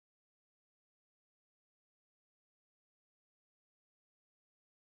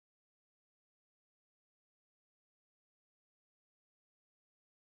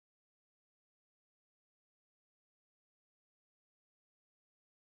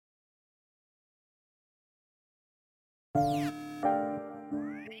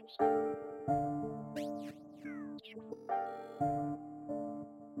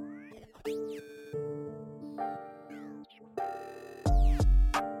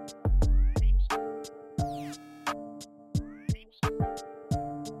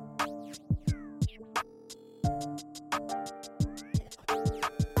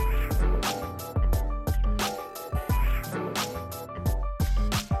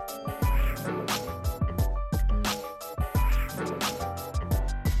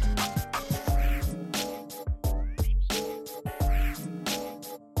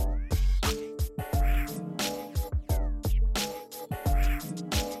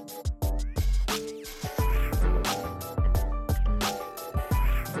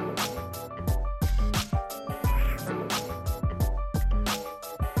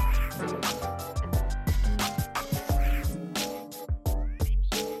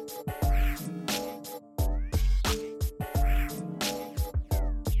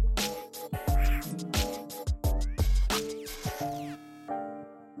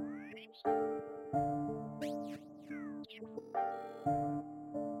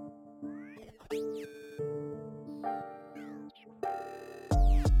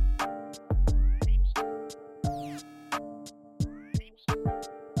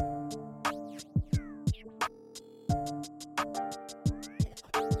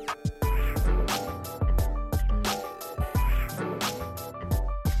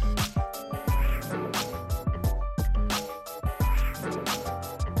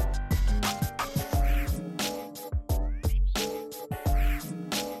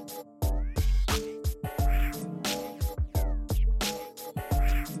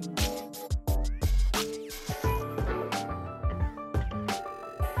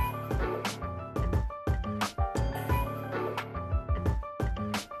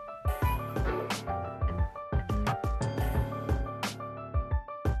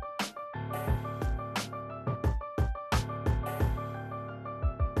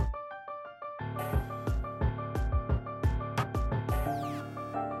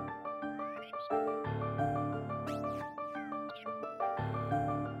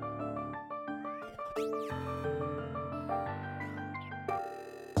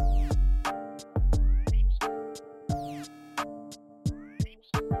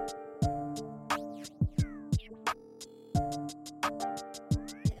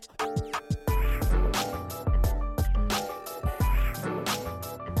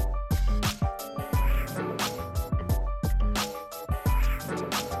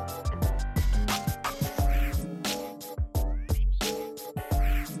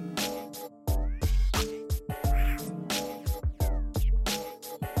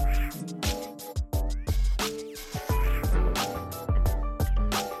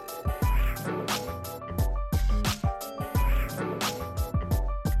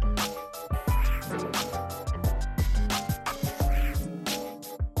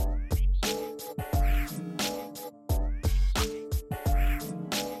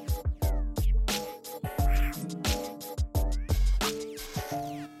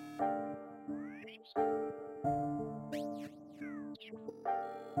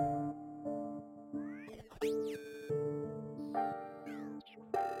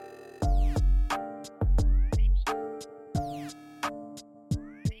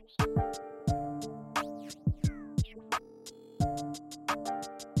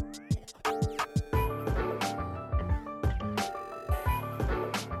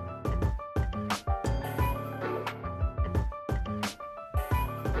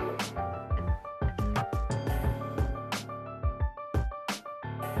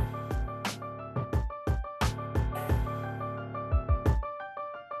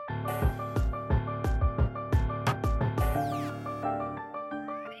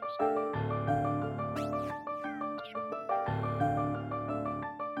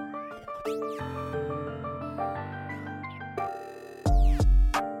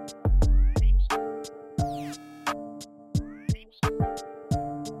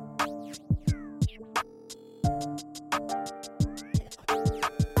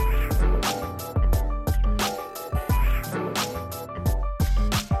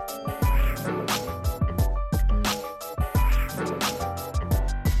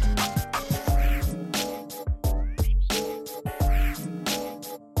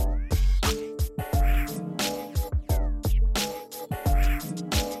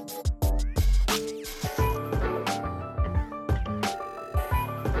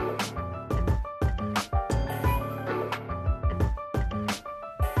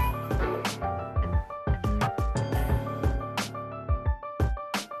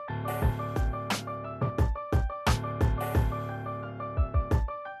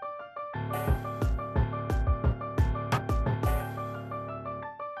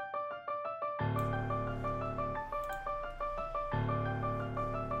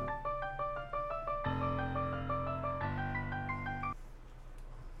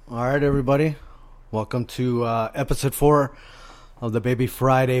All right, everybody. Welcome to episode 4 of the Baby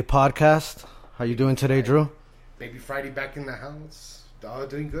Friday podcast. How you doing today, Drew? Baby Friday back in the house.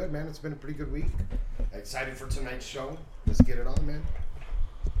 Doing good, man. It's been a pretty good week. Excited for tonight's show. Let's get it on, man.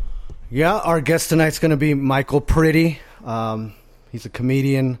 Yeah, our guest tonight's going to be Michael Pretty. He's a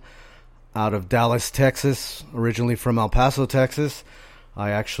comedian out of Dallas, Texas, originally from El Paso, Texas.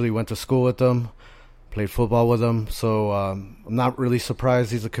 I actually went to school with him. Played football with him, so I'm not really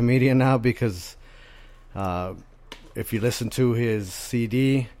surprised he's a comedian now because if you listen to his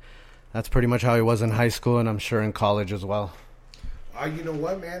CD, that's pretty much how he was in high school and I'm sure in college as well. You know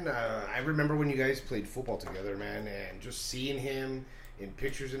what, man? I remember when you guys played football together, man, and just seeing him in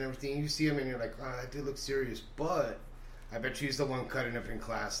pictures and everything. You see him and you're like, oh, that dude looks serious, but I bet you he's the one cutting up in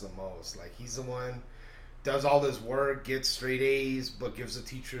class the most. Like, he's the one does all this work, gets straight A's, but gives the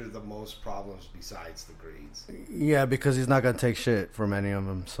teacher the most problems besides the grades. Yeah, because he's not going to take shit from any of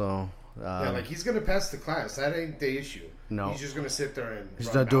them. So yeah, like he's going to pass the class. That ain't the issue. No. He's just going to sit there and he's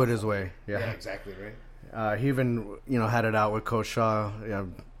going to do it his way. Yeah, exactly, right? He even, had it out with Coach Shaw.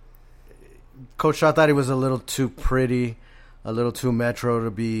 Coach Shaw thought he was a little too pretty, a little too metro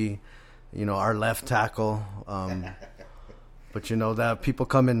to be, our left tackle. But that people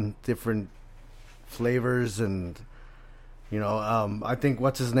come in different flavors, and I think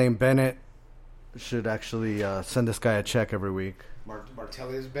what's his name, Bennett, should actually send this guy a check every week.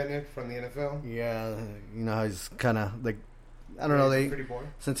 Martellus Bennett from the NFL. Yeah, how he's kind of like, I don't know, pretty boy.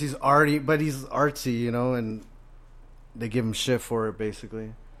 Since he's artsy, and they give him shit for it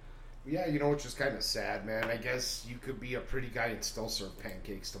basically. Yeah, which is kind of sad, man. I guess you could be a pretty guy and still serve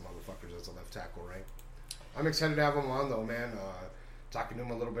pancakes to motherfuckers as a left tackle, right? I'm excited to have him on though, man. Talking to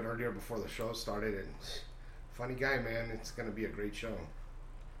him a little bit earlier before the show started, and funny guy, man. It's going to be a great show.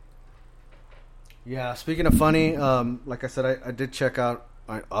 Yeah, speaking of funny, like I said, I did I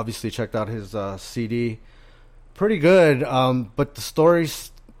obviously checked out his CD. Pretty good, but the story,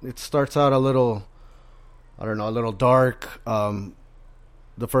 it starts out a little, I don't know, a little dark.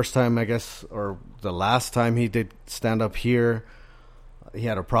 The first time, I guess, or the last time he did stand up here, he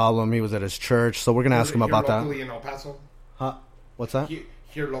had a problem. He was at his church, so we're going to ask him about that. Locally in El Paso? Huh? What's that?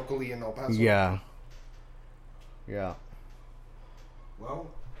 Here locally in El Paso? Yeah. Well,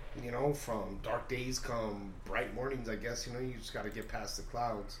 from dark days come bright mornings, I guess. You just got to get past the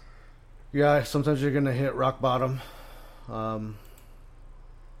clouds. Yeah, sometimes you're going to hit rock bottom. What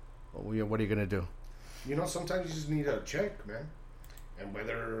are you going to do? Sometimes you just need a check, man. And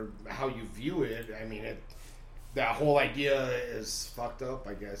how you view it, I mean, that whole idea is fucked up,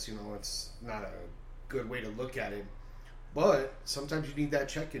 I guess. It's not a good way to look at it. But sometimes you need that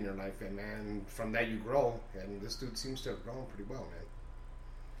check in your life, and man, from that you grow. And this dude seems to have grown pretty well, man.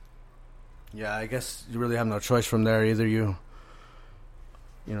 Yeah, I guess you really have no choice from there. Either you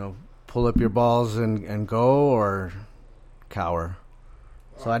pull up your balls and go, or cower.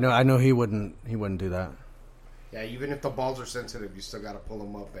 So I know he wouldn't do that. Yeah, even if the balls are sensitive, you still got to pull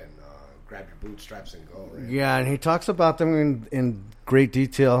them up and grab your bootstraps and go, right? Yeah, and he talks about them in great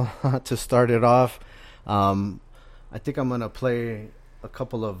detail to start it off. I think I'm going to play a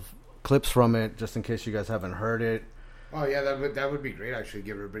couple of clips from it just in case you guys haven't heard it. Oh, yeah, that would be great, actually.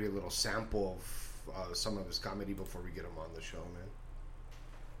 Give everybody a little sample of some of his comedy before we get him on the show, man.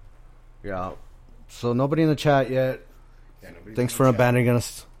 Yeah. So nobody in the chat yet. Yeah, thanks for abandoning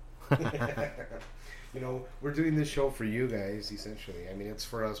us. We're doing this show for you guys, essentially. I mean, it's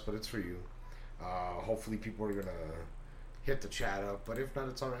for us, but it's for you. Hopefully people are going to hit the chat up, but if not,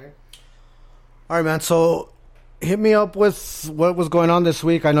 it's all right. All right, man. So hit me up with what was going on this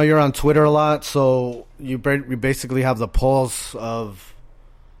week. I know you're on Twitter a lot, so you basically have the pulse of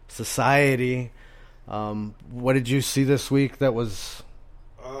society. What did you see this week that was...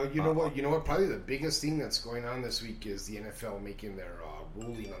 You know what? Probably the biggest thing that's going on this week is the NFL making their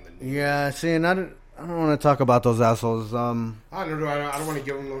ruling on the news. Yeah, see, and I don't want to talk about those assholes. I don't want to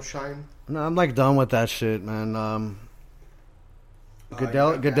give them no shine. No, I'm done with that shit, man.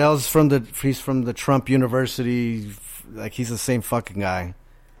 Goodell's from the Trump University. Like, he's the same fucking guy.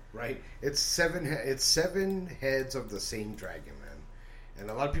 Right. It's seven heads of the same dragon, man. And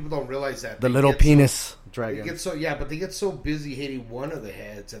a lot of people don't realize that. The little penis dragon. But they get so busy hating one of the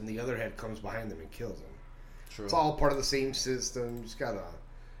heads, and the other head comes behind them and kills them. True. It's all part of the same system. You just gotta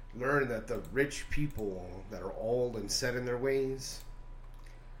learn that the rich people that are old and set in their ways,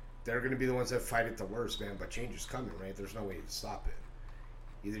 they're going to be the ones that fight it the worst, man. But change is coming, right? There's no way to stop it.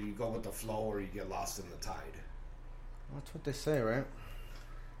 Either you go with the flow or you get lost in the tide. That's what they say, right?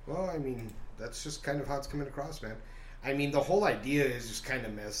 Well, I mean, that's just kind of how it's coming across, man. I mean, the whole idea is just kind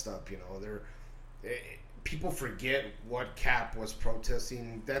of messed up, you know. people forget what Cap was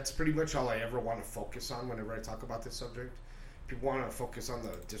protesting. That's pretty much all I ever want to focus on whenever I talk about this subject. People want to focus on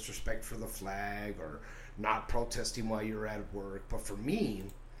the disrespect for the flag or not protesting while you're at work. But for me,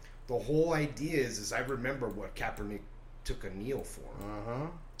 the whole idea is I remember what Kaepernick took a kneel for. Uh-huh.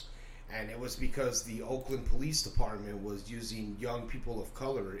 And it was because the Oakland Police Department was using young people of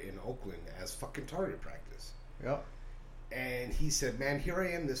color in Oakland as fucking target practice. Yep. And he said, man, here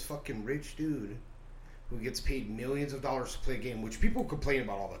I am, this fucking rich dude who gets paid millions of dollars to play a game, which people complain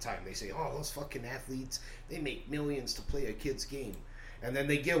about all the time. They say, oh, those fucking athletes, they make millions to play a kid's game. And then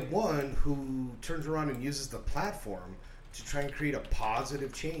they get one who turns around and uses the platform to try and create a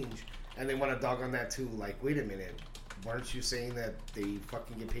positive change. And they want to dog on that too. Like, wait a minute, weren't you saying that they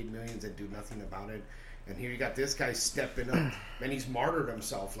fucking get paid millions and do nothing about it? And here you got this guy stepping up. Man, he's martyred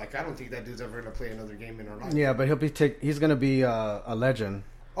himself. Like, I don't think that dude's ever going to play another game in our life. Yeah, but he's going to be a legend.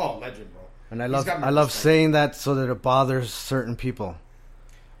 Oh, legend, bro. And I love saying that so that it bothers certain people.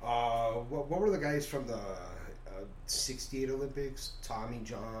 What were the guys from the 68 Olympics? Tommy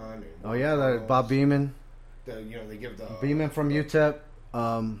John. And Bob Beeman. They give the Beeman from UTEP.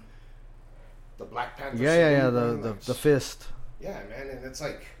 The Black Panther. The fist. Yeah, man, and it's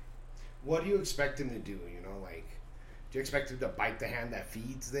like, what do you expect him to do? Like, do you expect him to bite the hand that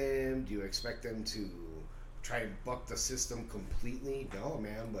feeds them? Do you expect them to try and buck the system completely? No,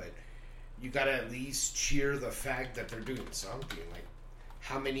 man, but you gotta at least cheer the fact that they're doing something. Like,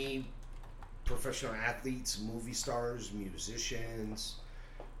 how many professional athletes, movie stars, musicians,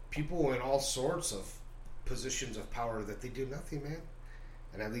 people in all sorts of positions of power that they do nothing, man.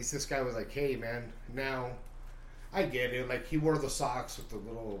 And at least this guy was like, hey, man, now I get it. Like, he wore the socks with the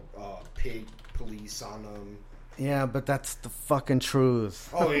little pig police on them. Yeah, but that's the fucking truth.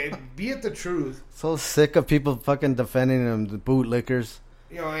 Oh, be it the truth. So sick of people fucking defending him, the bootlickers.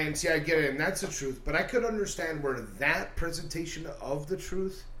 And see, I get it, and that's the truth. But I could understand where that presentation of the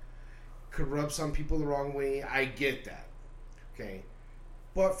truth could rub some people the wrong way. I get that. Okay.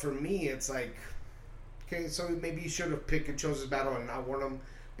 But for me, it's like, okay, so maybe he should have picked and chose his battle and not worn them.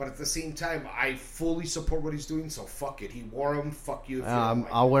 But at the same time, I fully support what he's doing, so fuck it. He wore them, fuck you. If you don't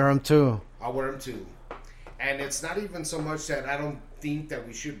like I'll wear them too. I'll wear them too. And it's not even so much that I don't think that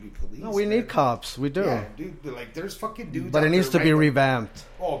we should be police. No, we need cops. We do. Yeah, dude. Like, there's fucking dudes. But it needs to be revamped.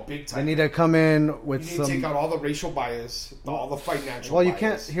 Oh, big time. They need to come in with you need to take out all the racial bias, all the financial Well, bias. you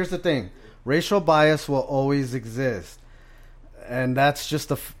can't. Here's the thing. Racial bias will always exist. And that's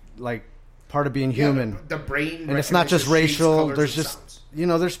just part of being human. The brain. And it's not just racial. There's just,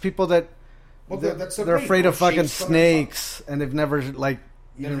 there's people that they're afraid of fucking snakes and they've never,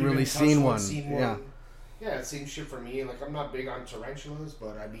 even really seen one. Yeah. Yeah, same shit for me. Like, I'm not big on tarantulas,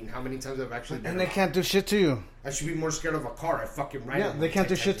 but I mean, how many times I've actually been... And they can't do shit to you. I should be more scared of a car. I fucking ride. Yeah, they can't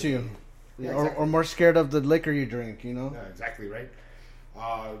do shit to you. Yeah, or more scared of the liquor you drink, Yeah, exactly, right?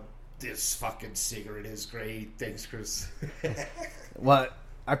 This fucking cigarette is great. Thanks, Chris. What?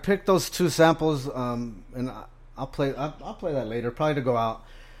 I picked those two samples, and I'll play that later, probably to go out.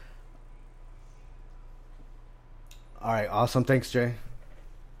 All right, awesome. Thanks, Jay.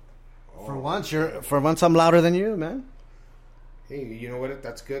 For once, I'm louder than you, man. Hey, you know what?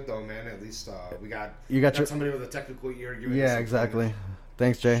 That's good though, man. At least we got somebody with a technical ear. Yeah, exactly.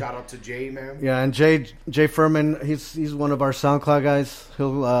 Thanks, Jay. Shout out to Jay, man. Yeah, and Jay Furman, he's one of our SoundCloud guys.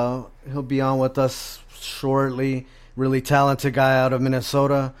 He'll be on with us shortly. Really talented guy out of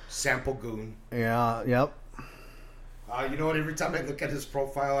Minnesota. Sample goon. Yeah. Yep. You know what? Every time I look at his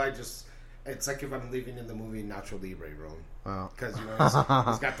profile, it's like if I'm living in the movie Nacho Libre, bro. Wow. Because he's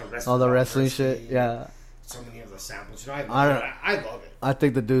got the wrestling. All the wrestling shit. Yeah. So many of the samples. I love it. I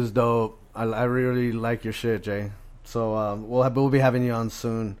think the dude's dope. I really like your shit, Jay. So we'll be having you on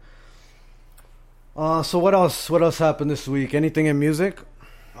soon. So what else? What else happened this week? Anything in music?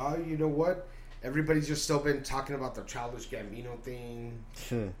 You know what? Everybody's just still been talking about the Childish Gambino thing.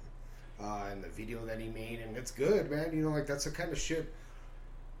 Sure. And the video that he made, and it's good, man. That's the kind of shit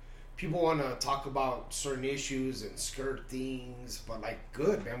people want to talk about certain issues and skirt things, but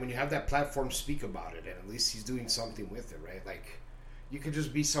good, man. When you have that platform, speak about it, and at least he's doing something with it, right? Like, you could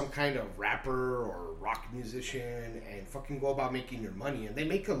just be some kind of rapper or rock musician and fucking go about making your money, and they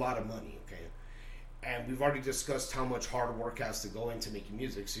make a lot of money, okay? And we've already discussed how much hard work has to go into making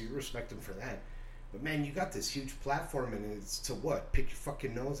music, so you respect them for that. But man, you got this huge platform, and it's to what? Pick your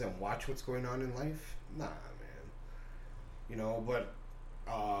fucking nose and watch what's going on in life? Nah, man. But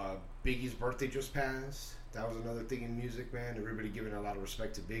Biggie's birthday just passed. That was another thing in music, man. Everybody giving a lot of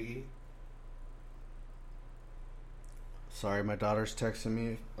respect to Biggie. Sorry, my daughter's texting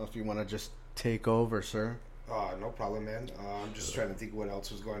me. If you want to just take over, sir. No problem, man. I'm just trying to think what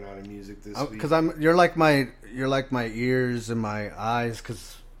else was going on in music this week. Because you're like my ears and my eyes.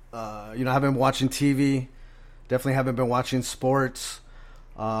 Because you know, I've been watching TV. Definitely haven't been watching sports.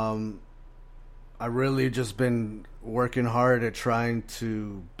 I really just been working hard at trying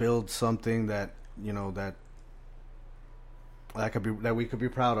to build something that, you know, that we could be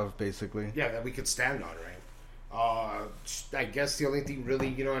proud of, basically. Yeah, that we could stand on, right? I guess the only thing really,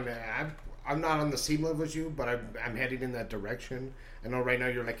 you know, and I'm not on the same level as you, but I'm heading in that direction. I know right now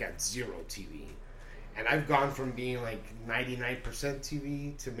you're like at zero TV. And I've gone from being like 99%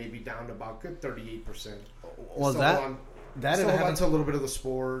 TV to maybe down to about good 38%. Well, that still and hold on to a little bit of the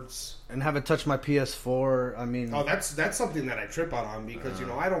sports. And haven't touched my PS4. I mean... Oh, that's something that I trip out on because, you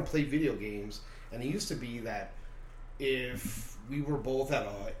know, I don't play video games. And it used to be that if we were both at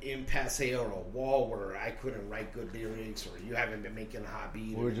a impasse or a wall where I couldn't write good lyrics or you haven't been making a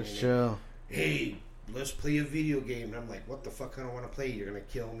hobby. We're just chill. Hey, let's play a video game. And I'm like, what the fuck? I don't want to play. You're going to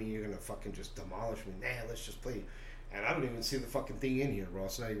kill me. You're going to fucking just demolish me. Nah, let's just play. And I don't even see the fucking thing in here, bro.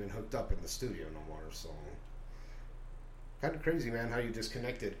 It's not even hooked up in the studio no more. So, kind of crazy, man, how you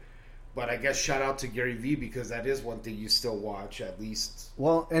disconnected. But I guess shout out to Gary Vee because that is one thing you still watch, at least.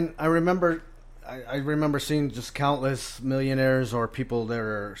 Well, and I remember seeing just countless millionaires or people that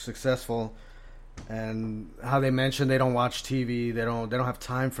are successful, and how they mentioned they don't watch TV, they don't have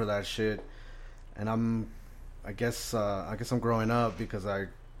time for that shit. And I guess I'm growing up because I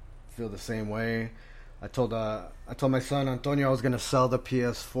feel the same way. I told my son Antonio I was gonna sell the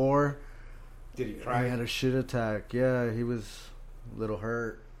PS4. Did he cry? He had a shit attack. Yeah, he was a little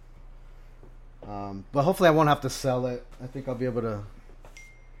hurt. But hopefully I won't have to sell it. I think I'll be able to.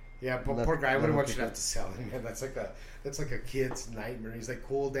 Yeah, but poor guy. I wouldn't want you to have to sell it, man. That's like a kid's nightmare. He's like,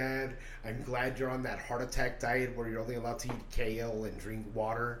 cool, Dad. I'm glad you're on that heart attack diet where you're only allowed to eat kale and drink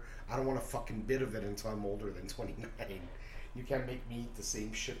water. I don't want a fucking bit of it until I'm older than 29. You can't make me eat the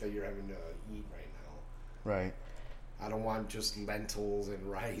same shit that you're having to eat right now. Right. I don't want just lentils and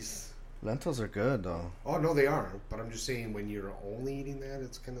rice. Lentils are good, though. Oh, no, they are. But I'm just saying, when you're only eating that,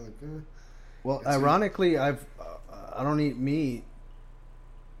 it's kind of like, Well, ironically, I don't eat meat.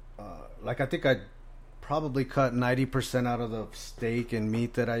 Like, I think I probably cut 90% out of the steak and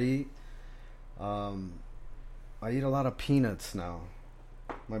meat that I eat. I eat a lot of peanuts now.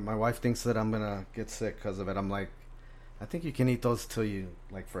 My wife thinks that I'm going to get sick because of it. I'm like, I think you can eat those till you,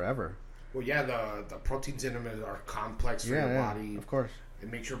 like, forever. Well, yeah, the proteins in them are complex for your body. Of course.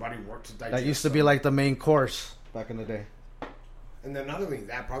 It makes your body work to digest. That used to be like the main course back in the day. And then not only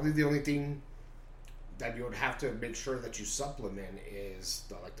that, probably the only thing that you would have to make sure that you supplement is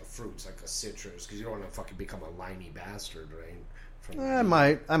the fruits, like a citrus, because you don't want to fucking become a limey bastard, right? I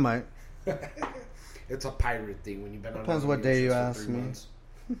might. It's a pirate thing when you've been on. Depends what day you ask me.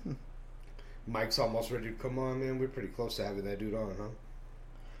 Mike's almost ready to come on, man. We're pretty close to having that dude on, huh?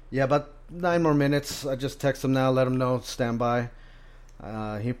 Yeah, about 9 more minutes. I just text him now, let him know, stand by.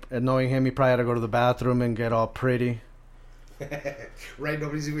 Knowing him, he probably had to go to the bathroom and get all pretty. Right,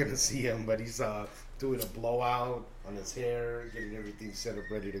 nobody's even gonna see him, but he's doing a blowout on his hair, getting everything set up,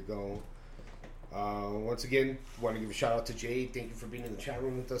 ready to go. Once again, want to give a shout out to Jay. Thank you for being in the chat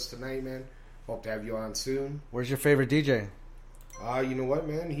room with us tonight, man. Hope to have you on soon. Where's your favorite DJ? You know what,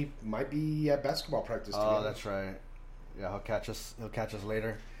 man? He might be at basketball practice together. Oh, that's right. Yeah, he'll catch us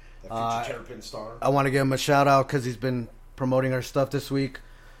later. That future Terrapin star. I want to give him a shout out because he's been promoting our stuff this week.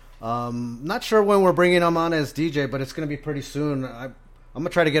 Not sure when we're bringing him on as DJ, but it's going to be pretty soon. I'm going to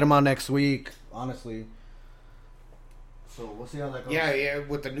try to get him on next week, honestly. So we'll see how that goes. Yeah.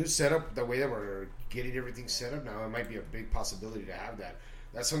 With the new setup, the way that we're getting everything set up now, it might be a big possibility to have that.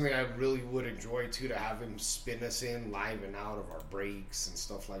 That's something I really would enjoy, too, to have him spin us in live and out of our breaks and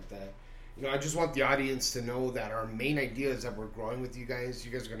stuff like that. You know, I just want the audience to know that our main idea is that we're growing with you guys.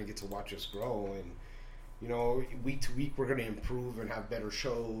 You guys are going to get to watch us grow. And, you know, week to week, we're going to improve and have better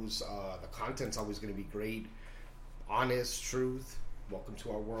shows. The content's always going to be great. Honest, truth. Welcome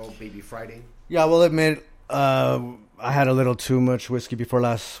to our world, Baby Friday. Yeah, I will admit, I had a little too much whiskey before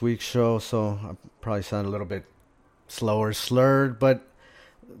last week's show, so I probably sound a little bit slower, slurred. But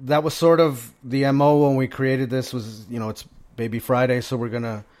that was sort of the MO when we created this was, you know, it's Baby Friday, so we're going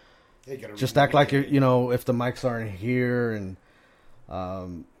to just act like, you know, if the mics aren't here and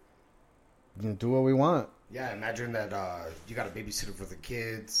you know, do what we want. Yeah, imagine that you got a babysitter for the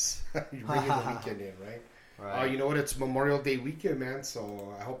kids. You're bringing the weekend in, right? Right. You know what? It's Memorial Day weekend, man.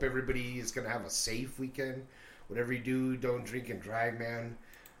 So I hope everybody is going to have a safe weekend. Whatever you do, don't drink and drive, man.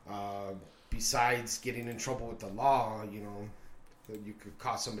 Besides getting in trouble with the law, you know, you could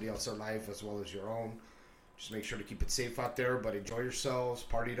cost somebody else their life as well as your own. Just make sure to keep it safe out there, but enjoy yourselves,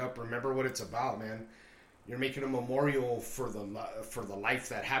 party it up. Remember what it's about, man. you're making a memorial for the life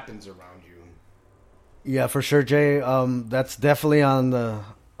that happens around you. Yeah, for sure, Jay. That's definitely on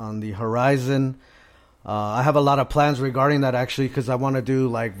the horizon. I have a lot of plans regarding that actually, because I want to do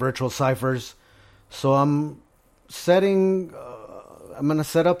like virtual ciphers. So I'm gonna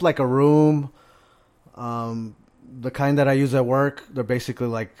set up like a room, the kind that I use at work. They're basically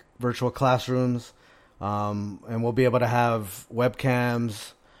like virtual classrooms, and we'll be able to have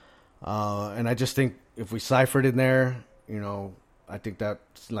webcams. And I just think if we ciphered in there, I think that,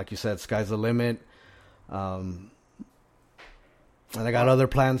 like you said, sky's the limit. And I got other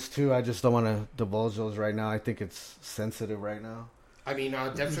plans too. I just don't want to divulge those right now. I think it's sensitive right now. I mean,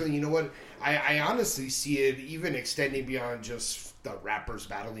 definitely, you know what? I honestly see it even extending beyond just the rappers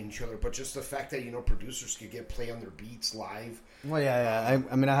battling each other, but just the fact that, producers could get play on their beats live. Well, yeah.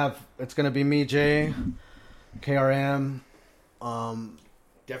 I mean, it's going to be me, Jay, KRM.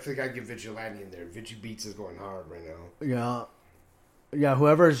 Definitely got to get Vigilante in there. Vigi Beats is going hard right now. Yeah.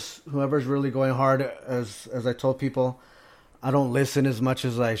 Whoever's really going hard, as I told people, I don't listen as much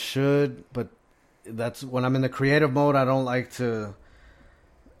as I should, but that's when I'm in the creative mode. I don't like to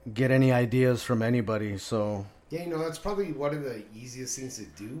get any ideas from anybody. So yeah, that's probably one of the easiest things to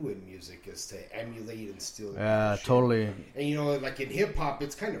do in music is to emulate and steal. Yeah, totally. And like in hip hop,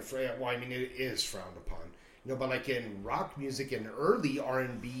 it's kind of it is frowned upon. But like in rock music and early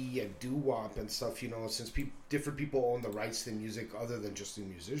R&B and doo-wop and stuff, since different people own the rights to music other than just the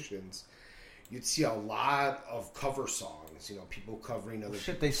musicians, you'd see a lot of cover songs. People covering other.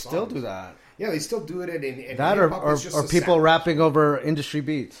 Shit, they still do that. Yeah, they still do it. And that or people rapping over industry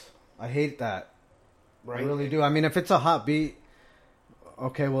beats. I hate that. Right. I really do. I mean, if it's a hot beat,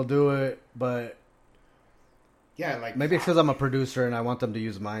 okay, we'll do it. But yeah, like maybe it's because I'm a producer and I want them to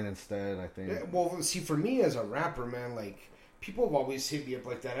use mine instead. I think. Yeah, well, see, for me as a rapper, man, like people have always hit me up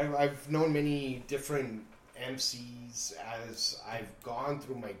like that. I've known many different MCs as I've gone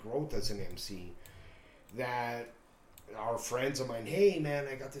through my growth as an MC that are friends of mine. Hey, man,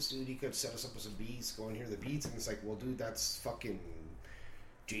 I got this dude. He could set us up with some beats. Go and hear the beats. And it's like, well, dude, that's fucking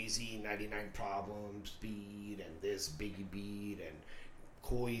Jay-Z 99 Problems beat and this Biggie beat and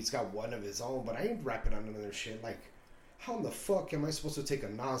Koi's got one of his own, but I ain't rapping on another shit. Like, how in the fuck am I supposed to take a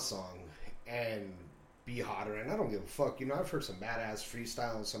Nas song and be hotter? And I don't give a fuck. I've heard some badass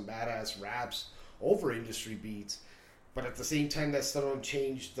freestyles, some badass raps over industry beats, but at the same time, that still don't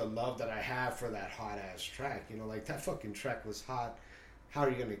change the love that I have for that hot ass track. Like that fucking track was hot. How are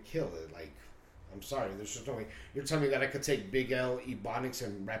you gonna kill it? Like, I'm sorry, there's just no way. You're telling me that I could take Big L, Ebonics,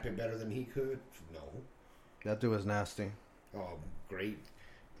 and rap it better than he could? No. That dude was nasty. Oh, great.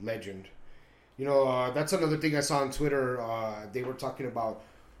 Legend. That's another thing I saw on Twitter. They were talking about,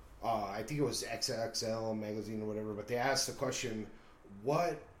 I think it was XXL magazine or whatever, but they asked the question,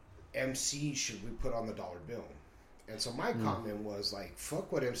 what MC should we put on the dollar bill? And so my comment was like,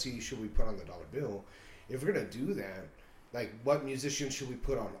 fuck what MC should we put on the dollar bill? If we're going to do that, like what musician should we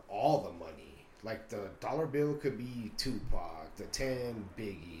put on all the money? Like the dollar bill could be Tupac, the 10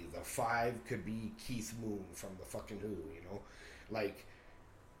 Biggie, the 5 could be Keith Moon from the fucking Who, Like,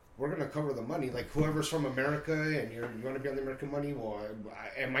 we're going to cover the money. Like, whoever's from America and you want to be on the American money, well,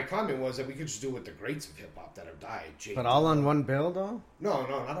 and my comment was that we could just do with the greats of hip-hop that have died. But all on one bill, though? No,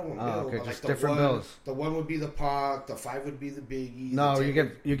 not on one bill. Okay, but just like different bills. The one would be the Pac, the 5 would be the Biggie. No,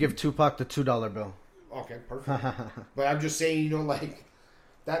 you give Tupac the $2 bill. Okay, perfect. But I'm just saying, like,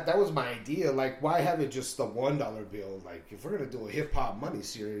 that was my idea. Like, why have it just the $1 bill? Like, if we're going to do a hip-hop money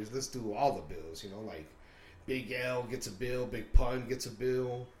series, let's do all the bills, like Big L gets a bill, Big Pun gets a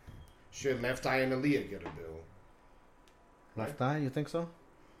bill. Should Left Eye and Aaliyah get a bill? Left Eye, you think so?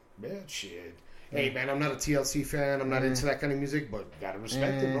 Yeah, shit. Hey, man, I'm not a TLC fan. I'm not into that kind of music, but gotta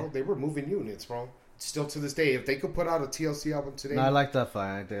respect it, bro. They were moving units, bro. Still to this day, if they could put out a TLC album today. No, I like Left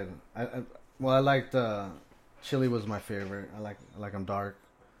Eye. I did. I liked Chili was my favorite. I like him dark.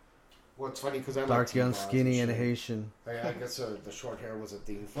 Well, it's funny because I dark, like young, skinny, and Haitian. I guess the short hair was a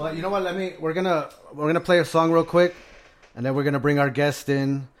thing. Well, you know what? We're gonna play a song real quick, and then we're gonna bring our guest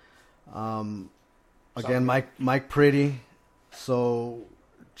in. Again, Mike Pretty. So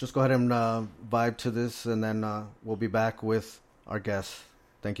just go ahead and vibe to this, and then we'll be back with our guest.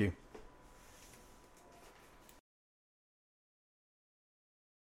 Thank you.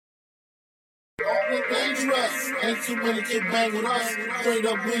 Dangerous, ain't too many to bang with us. Straight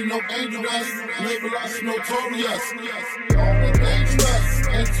up, we no angel dust. Label us notorious. Dangerous,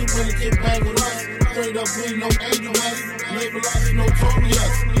 ain't too many to bang with us. Straight up, we no angel dust. Label us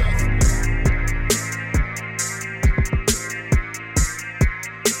notorious.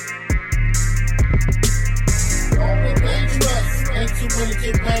 Dangerous, ain't too many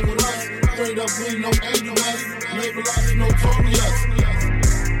to bang with us. Straight up, we ain't no angel dust. Label us notorious.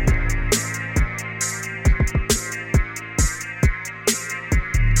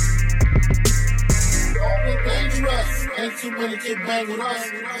 Dangerous. Ain't too many kids bang with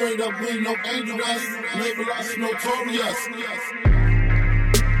us. Straight up, we ain't no angel dust. Label us notorious.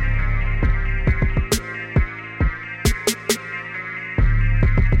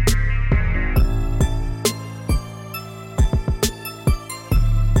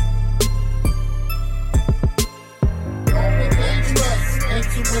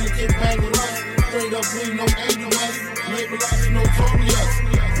 Too many kids bang with us. Straight up, we ain't no angel dust. Label us notorious.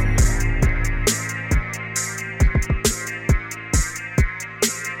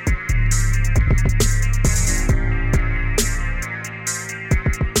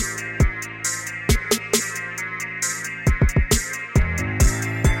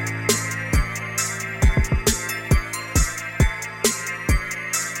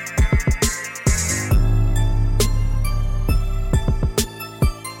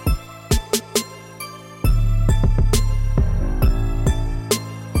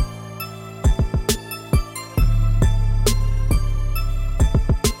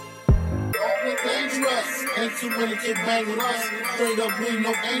 Ain't too many kids bang with us. Straight up, we ain't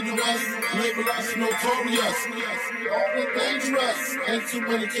no angel dust. Label us notorious. Dangerous. Ain't too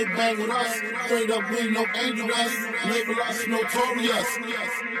many kids bang with us. Straight up, we ain't no angel dust. Label us notorious.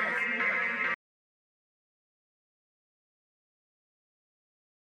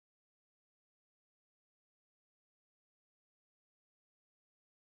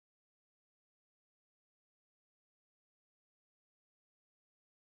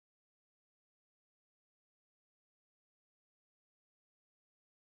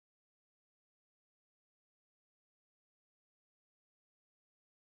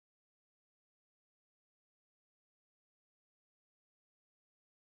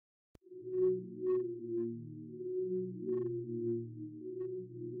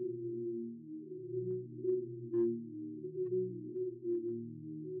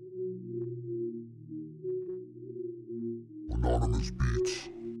 Anonymous Beats.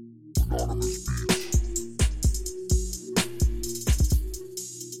 Anonymous Beats.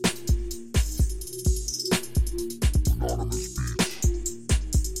 Anonymous Beats.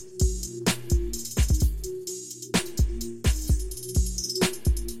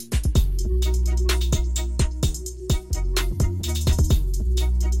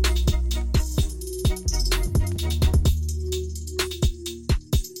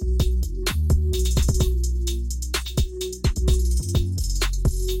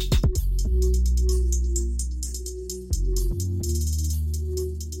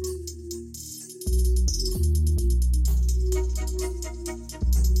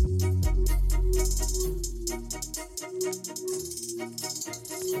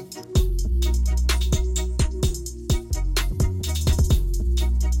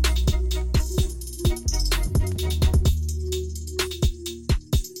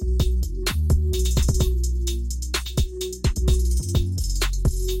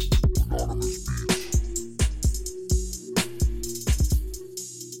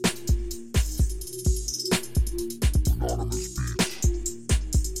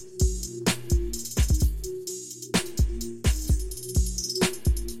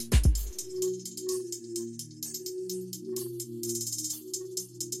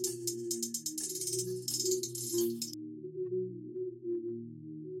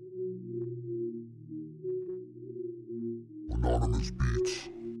 Anonymous Beats.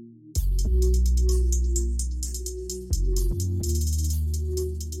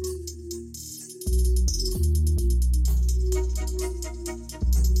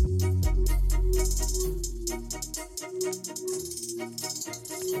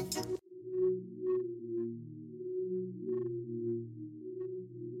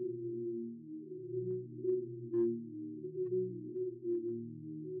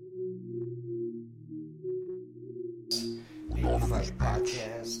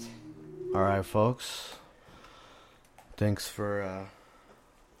 Podcast. All right, folks. Thanks for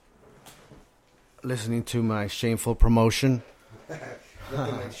listening to my shameful promotion.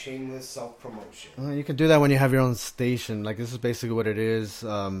 Looking like shameless self-promotion. You can do that when you have your own station. Like, this is basically what it is.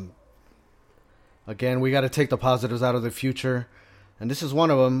 Again, we got to take the positives out of the future. And this is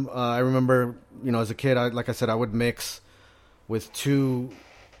one of them. I remember, as a kid, like I said, I would mix with two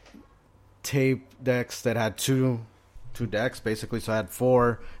tape decks that had two decks, basically. So I had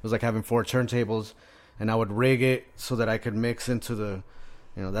four. It was like having four turntables. And I would rig it so that I could mix into the,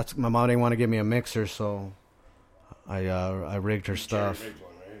 that's, my mom didn't want to give me a mixer, so I rigged her stuff. Rigged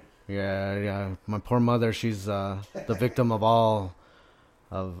one, right? Yeah. My poor mother, she's the victim of all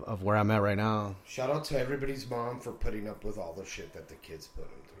of where I'm at right now. Shout out to everybody's mom for putting up with all the shit that the kids put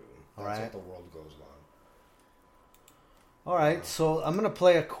them through. That's Right. what the world goes on. All right, so I'm gonna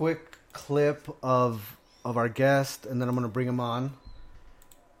play a quick clip of our guest, and then I'm gonna bring him on.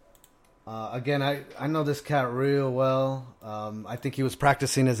 Again, I know this cat real well. I think he was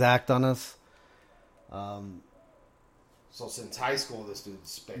practicing his act on us. So since high school, this dude's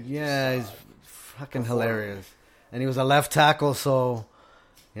spent. Yeah, he's fucking hilarious, and he was a left tackle. So,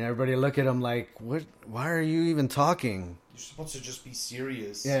 everybody look at him like, "What? Why are you even talking?" You're supposed to just be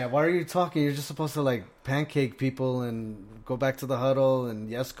serious. Yeah, why are you talking? You're just supposed to like pancake people and go back to the huddle and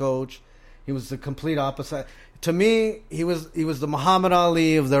yes, coach. He was the complete opposite. To me, he was the Muhammad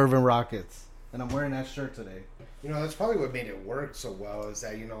Ali of the Irvin Rockets, and I'm wearing that shirt today. That's probably what made it work so well. Is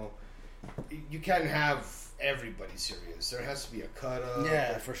that you can't have everybody serious. There has to be a cut up.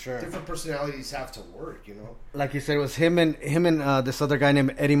 Yeah, for sure. Different personalities have to work. Like you said, it was him and this other guy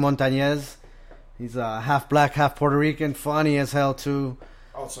named Eddie Montañez. He's half black, half Puerto Rican, funny as hell too.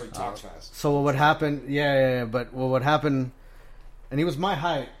 Oh, so he talks fast. So what would happen? Yeah. But what would happen? And he was my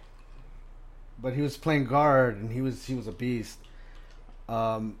height, but he was playing guard, and he was a beast.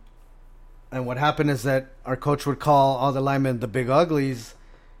 And what happened is that our coach would call all the linemen the big uglies,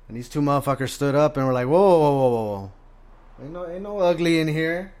 and these two motherfuckers stood up and were like, "Whoa. Ain't no ugly in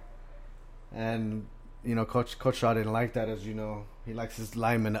here." And Coach Shaw didn't like that, as you know. He likes his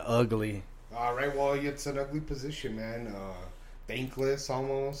linemen ugly. All right, well, it's an ugly position, man. Thankless,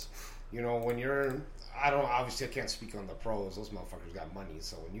 almost. When you're... Obviously, I can't speak on the pros. Those motherfuckers got money.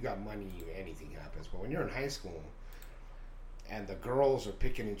 So when you got money, anything happens. But when you're in high school and the girls are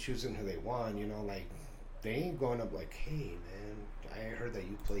picking and choosing who they want, like, they ain't going up like, "Hey, man, I heard that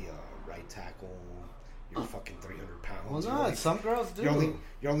you play right tackle. You're fucking 300 pounds." Well, no, some girls do.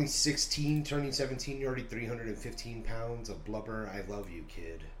 You're only 16, turning 17. You're already 315 pounds of blubber. I love you,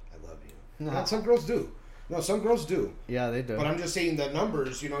 kid. I love you. No. And some girls do. No, some girls do. Yeah, they do. But I'm just saying the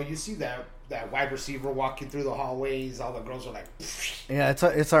numbers. You see that wide receiver walking through the hallways. All the girls are like, "Pfft." Yeah,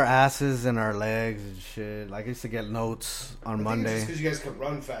 it's our asses and our legs and shit. Like I used to get notes on Monday. Just because you guys could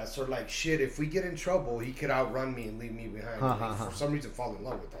run fast, or like, shit, if we get in trouble, he could outrun me and leave me behind. For some reason, fall in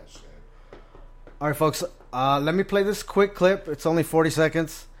love with that shit. All right, folks. Let me play this quick clip. It's only 40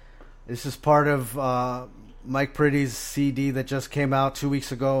 seconds. This is part of Mike Pretty's CD that just came out 2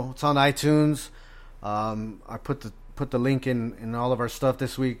 weeks ago. It's on iTunes. I put the link in all of our stuff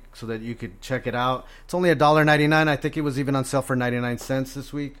this week so that you could check it out. It's only $1.99. I think it was even on sale for 99 cents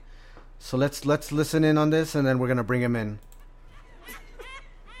this week. So let's listen in on this, and then we're gonna bring him in.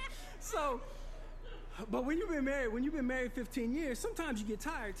 So, but when you've been married 15 years, sometimes you get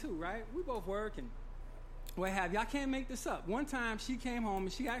tired too, right? We both work and what have you. I can't make this up. One time she came home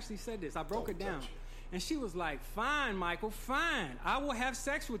and she actually said this. I broke it down. And she was like, "Fine, Michael, fine. I will have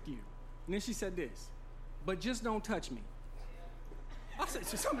sex with you." And then she said this, "But just don't touch me." I said,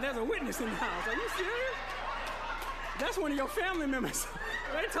 "There's a witness in the house. Are you serious? That's one of your family members.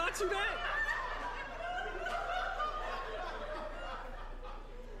 They taught you that?"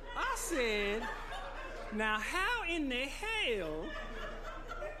 I said, "Now how in the hell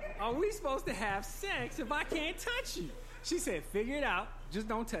are we supposed to have sex if I can't touch you?" She said, "Figure it out. Just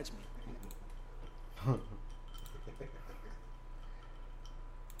don't touch me."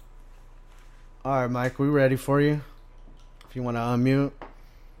 All right, Mike, we ready for you? If you want to unmute.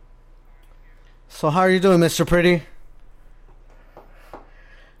 So how are you doing, Mr. Pretty?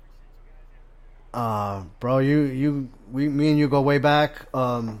 Bro, me and you go way back.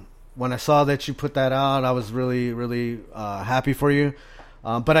 When I saw that you put that out, I was really, really happy for you.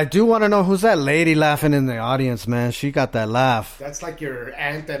 But I do want to know, who's that lady laughing in the audience, man? She got that laugh. That's like your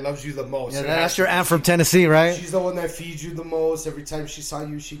aunt that loves you the most. Yeah, that's your aunt from Tennessee, right? She's the one that feeds you the most. Every time she saw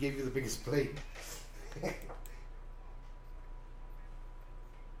you, she gave you the biggest plate.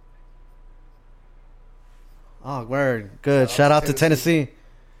 Oh, word. Good. Shout out to Tennessee.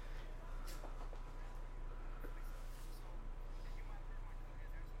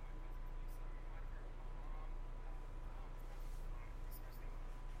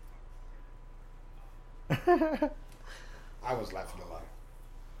 I was laughing a lot.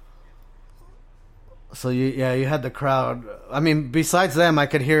 So you had the crowd. I mean, besides them, I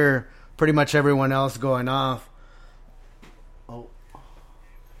could hear pretty much everyone else going off. Oh.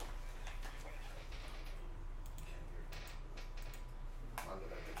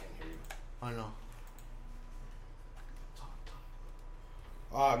 I know.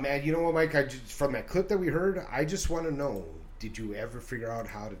 Man, you know what, Mike? From that clip that we heard, I just want to know, did you ever figure out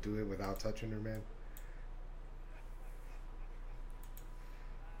how to do it without touching her, man?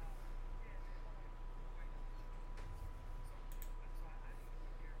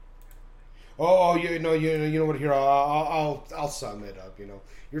 Oh, you know what? Here, I'll sum it up.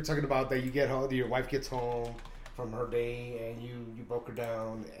 You're talking about that you get home, your wife gets home from her day, and you broke her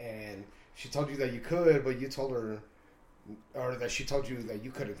down, and she told you that you could, but you told her, or that she told you that you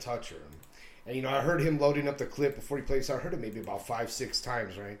couldn't touch her. And I heard him loading up the clip before he plays. So I heard it maybe about 5-6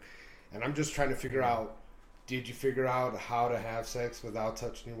 times, right? And I'm just trying to figure out, did you figure out how to have sex without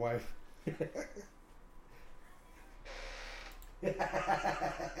touching your wife?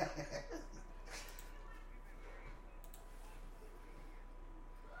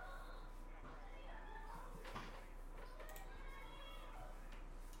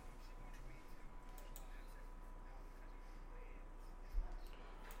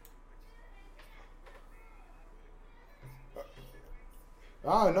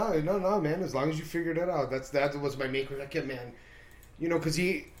 Oh, no, man. As long as you figured it out. That was my main question, man. Because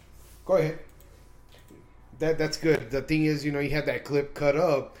he... Go ahead. That's good. The thing is, he had that clip cut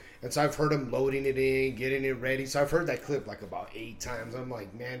up. And so I've heard him loading it in, getting it ready. So I've heard that clip like about 8 times. I'm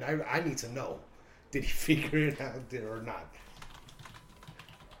like, man, I need to know. Did he figure it out or not?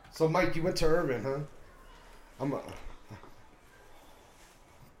 So, Mike, you went to Irvin, huh?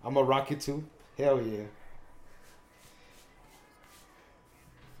 I'm a rocket too? Hell yeah.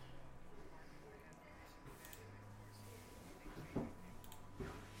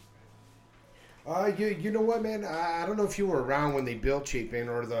 You know what, man? I don't know if you were around when they built Chapin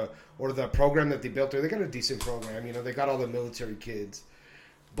or the program that they built there. They got a decent program, they got all the military kids.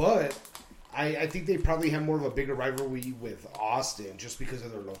 But I think they probably have more of a bigger rivalry with Austin just because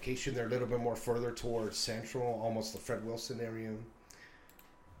of their location. They're a little bit more further towards Central, almost the Fred Wilson area.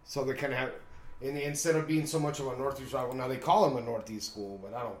 So they kind of have, instead of being so much of a Northeast rival, now they call them a Northeast school,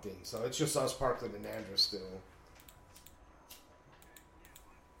 but I don't think so. It's just us, Parkland, and Andrews still.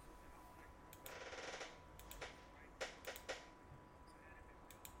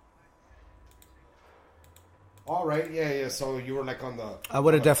 All right, yeah. So you were like on the... I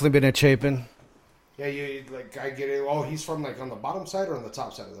would have definitely been at Chapin. Yeah, I get it. Oh, he's from like on the bottom side or on the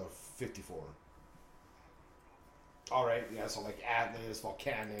top side of the 54? All right, yeah. So like Atlas,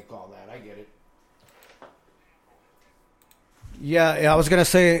 Volcanic, all that. I get it. Yeah. I was gonna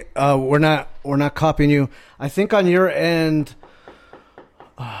say we're not copying you. I think on your end,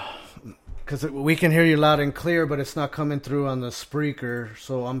 because we can hear you loud and clear, but it's not coming through on the Spreaker.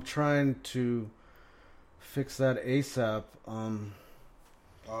 So I'm trying to fix that ASAP.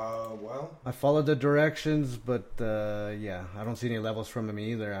 Well, I followed the directions, but yeah, I don't see any levels from him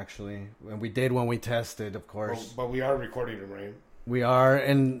either, actually. And we did when we tested, of course. But we are recording him, right? We are,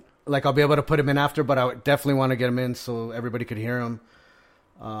 and like I'll be able to put him in after, but I would definitely want to get him in so everybody could hear him.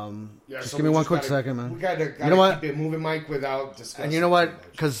 Just give me one quick second, man. We gotta you know what? Keep it moving, Mike, without discussing. And you know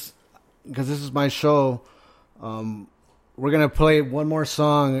what? Because this is my show. We're going to play one more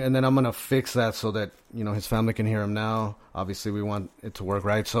song, and then I'm going to fix that so that, his family can hear him now. Obviously, we want it to work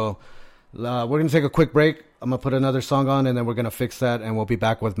right. So we're going to take a quick break. I'm going to put another song on, and then we're going to fix that, and we'll be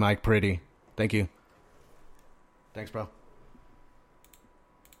back with Mike Pretty. Thank you. Thanks, bro.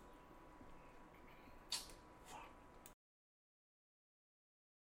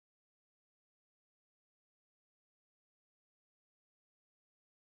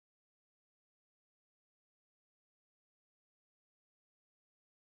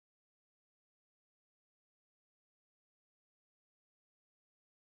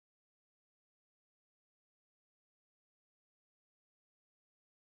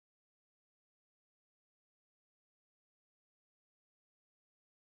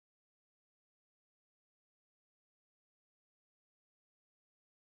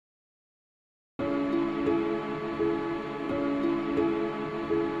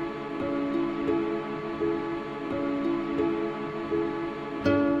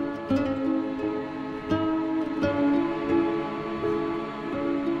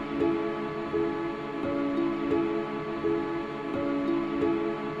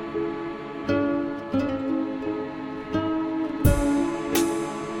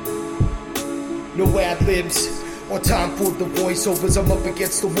 No ad-libs or time for the voiceovers. I'm up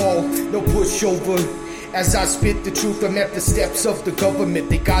against the wall, no pushover. As I spit the truth, I'm at the steps of the government.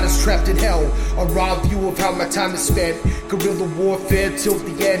 They got us trapped in hell. A raw view of how my time is spent. Guerrilla warfare till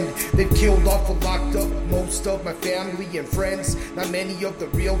the end. They've killed off or locked up most of my family and friends. Not many of the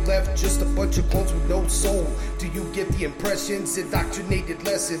real left, just a bunch of clones with no soul. Do you get the impressions? Indoctrinated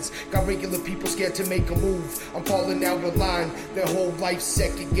lessons. Got regular people scared to make a move. I'm falling out of line. Their whole life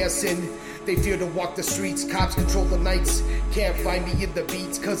second guessing. They fear to walk the streets. Cops control the nights. Can't find me in the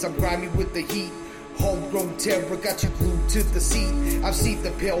beats, cause I'm grimy with the heat. Homegrown terror got you glued to the seat. I've seen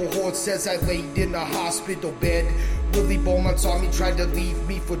the pale horse as I laid in a hospital bed. Willie Beaumont saw me, tried to leave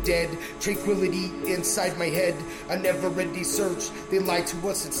me for dead. Tranquility inside my head, a never-ending search. They lied to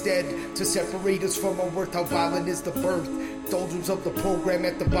us instead, to separate us from our worth. How violent is the birth? Doldrums of the program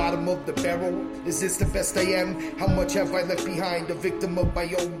at the bottom of the barrel. Is this the best I am? How much have I left behind? A victim of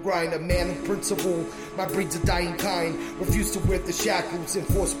my own grind, a man of principle. My breed's a dying kind. Refuse to wear the shackles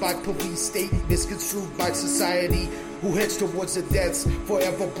enforced by police, state, misconstrued by society, who heads towards the deaths,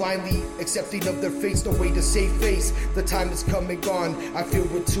 forever blindly accepting of their fates. No way to save face. The time has come and gone. I feel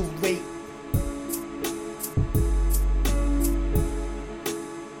we're too late.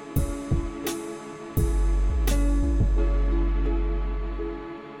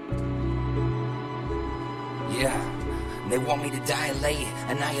 They want me to dilate,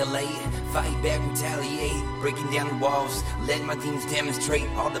 annihilate, fight back, retaliate, breaking down the walls, let my demons demonstrate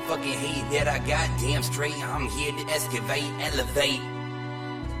all the fucking hate that I got. Damn straight, I'm here to excavate, elevate.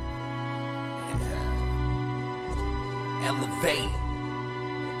 Elevate.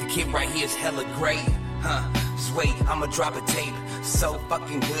 The kid right here is hella great, just wait, I'ma drop a tape, so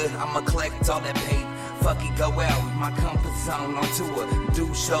fucking good, I'ma collect all that paper. Fuck it, go out, my comfort zone on tour,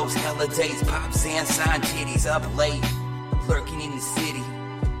 do shows, hella days, pop, sand, sign, titties, up late. Lurking in the city.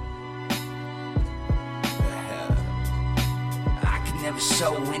 I can never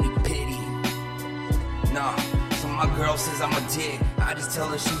show any pity. Nah, so my girl says I'm a dick. I just tell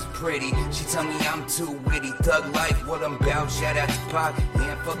her she's pretty. She tell me I'm too witty. Thug life, what I'm about. Shout out to Pac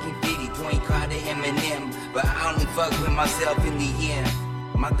and fucking Diddy. Dwayne Carter, Eminem. But I only fuck with myself in the end.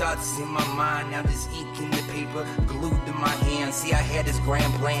 My thoughts in my mind, now there's ink in the paper, glued to my hand. See, I had this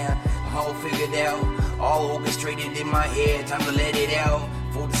grand plan, all figured out, all orchestrated in my head, time to let it out.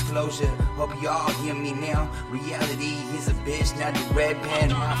 Full disclosure, hope y'all hear me now. Reality is a bitch, not the red pen,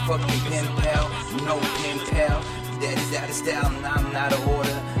 my fucking pen pal, no pen pal. That is out of style, and I'm not a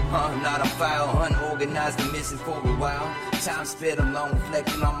order. Not on file, unorganized and missing for a while. Time spent alone,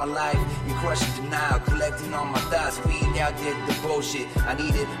 reflecting on my life. You crushing denial, collecting all my thoughts. Weed out there, the bullshit. I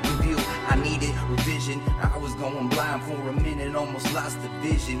needed review, I needed revision. I was going blind for a minute, almost lost the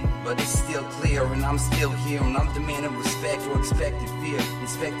vision. But it's still clear, and I'm still here. And I'm demanding respect or expected fear.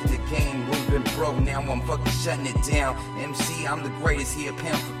 Inspecting the game, we've been broke, now I'm fucking shutting it down. MC, I'm the greatest here,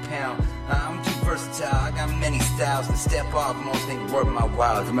 pound for pound. I'm too versatile, I got many styles to step off. Most ain't worth my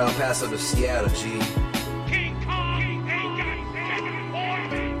while. From El Paso to Seattle, G. King Kong ain't got second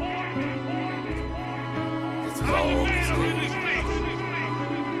order. It's cold.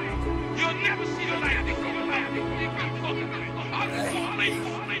 You'll never see the light.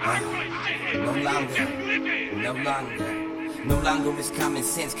 No longer is common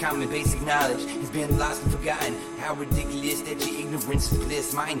sense, common basic knowledge. It's been lost and forgotten. How ridiculous that your ignorance is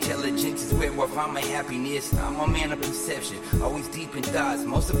bliss. My intelligence is where I find my happiness. I'm a man of perception, always deep in thoughts.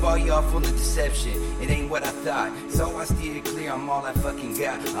 Most of all y'all full of deception. It ain't what I thought, so I steer clear. I'm all I fucking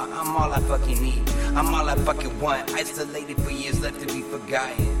got. I'm all I fucking need. I'm all I fucking want. Isolated for years, left to be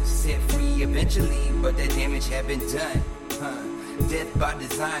forgotten. Set free eventually, but that damage had been done. Death by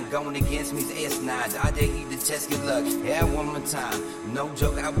design, going against me's S9. I dare you to test your luck, yeah, one more time. No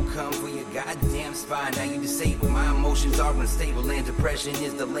joke, I will come for your goddamn spine. Now you disabled, my emotions are unstable, and depression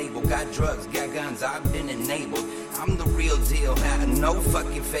is the label. Got drugs, got guns, I've been enabled. I'm the real deal, no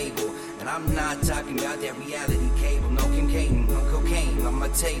fucking fable. And I'm not talking about that reality cable. No cocaine, no cocaine on my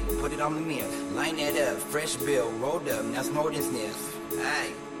table. Put it on the mirror, line that up, fresh bill, rolled up, now it's more than sniff.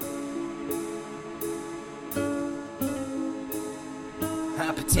 Aye.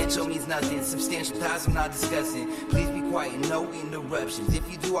 Potential means nothing, substantial thoughts I'm not discussing. Please be quiet, no interruptions. If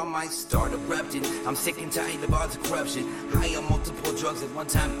you do, I might start erupting. I'm sick and tired of all the corruption. High on multiple drugs at one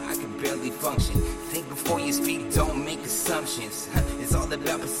time, I can barely function. Think before you speak, don't make assumptions. It's all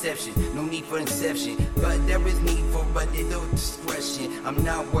about perception, no need for inception. But there is need for a little discretion. I'm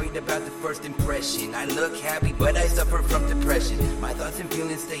not worried about the first impression. I look happy, but I suffer from depression. My thoughts and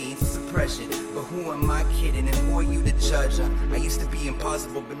feelings stay in suppression. But who am I kidding, and who are you to judge? I used to be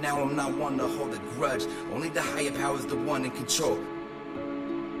impossible, but now I'm not one to hold a grudge. Only the higher power is the one in control.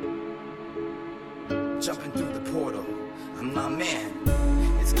 Jumping through the portal, I'm not man.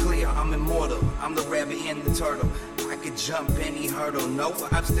 It's clear, I'm immortal. I'm the rabbit and the turtle. I could jump any hurdle, no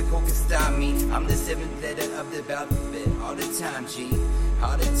obstacle can stop me. I'm the seventh letter of the alphabet. All the time, G.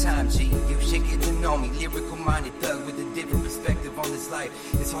 All the time, G. You should get to know me. Lyrical minded thug with a different perspective on this life.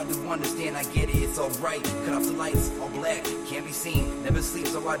 It's hard to understand, I get it, it's alright. Cut off the lights, all black, can't be seen. Never sleep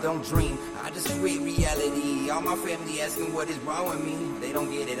so I don't dream. I just create reality. All my family asking what is wrong with me. They don't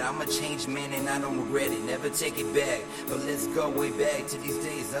get it, I'm a changed man and I don't regret it. Never take it back, but let's go way back to these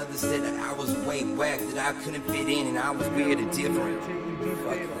days. Others said that I was way whack, that I couldn't fit in and I was weird and different.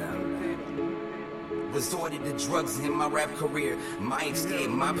 Fuck them. Resorted to drugs in my rap career. My escape,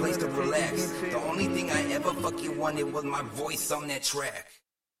 my place to relax. The only thing I ever fucking wanted was my voice on that track.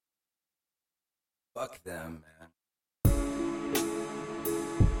 Fuck them, man.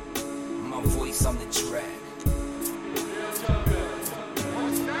 My voice on the track.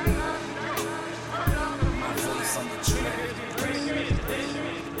 My voice on the track.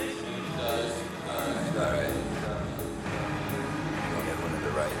 Alright. Okay, one to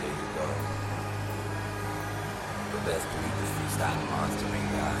the right, there you go. The best believe the freestyle monster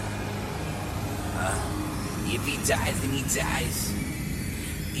ain't God. If he dies, then he dies.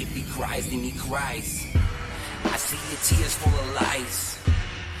 If he cries, then he cries. I see your tears full of lies.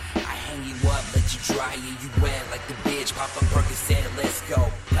 I hang you up, let you dry, yeah, you wet like the bitch. Pop a Percocet, let's go.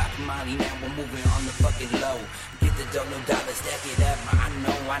 Pop Molly, now we're moving on the fucking low. Get the dough, no dollar, stack it up. I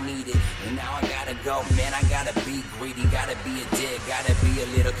know I need it, and now I gotta go. Man, I gotta be greedy, gotta be a dick, gotta be a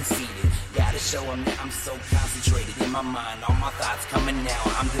little conceited. Gotta show them that I'm so concentrated in my mind. All my thoughts coming now,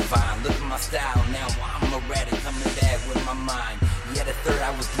 I'm divine. Look at my style now, I'm erratic, coming back with my mind. Yeah, the third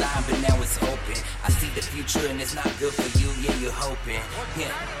I was blind, but now it's open. I see the future and it's not good for you, yeah, you're hoping.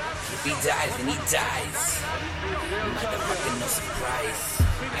 Yeah, if he dies, then he dies. Motherfucking no surprise.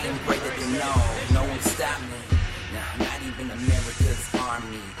 I ain't greater than no one stop me. Nah, not even America's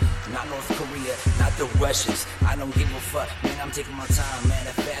army. Not North Korea, not the Russians. I don't give a fuck, man, I'm taking my time, man.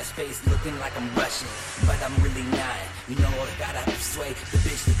 At fast pace, looking like I'm rushing, but I'm really not. You know, I gotta persuade the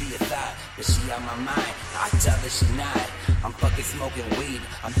bitch to be a thought, but she on my mind, I tell her she not. I'm fucking smoking weed,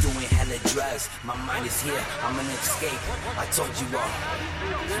 I'm doing hella drugs. My mind is here, I'm an escape. I told you all,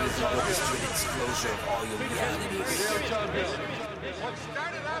 here's the orchestrated disclosure of all your realities.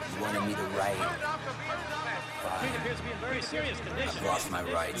 You wanted me to write? Fine. I've lost my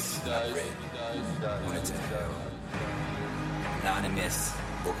rights. I've read. Wanted to go. Anonymous,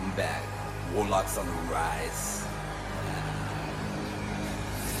 welcome back. Warlocks on the rise.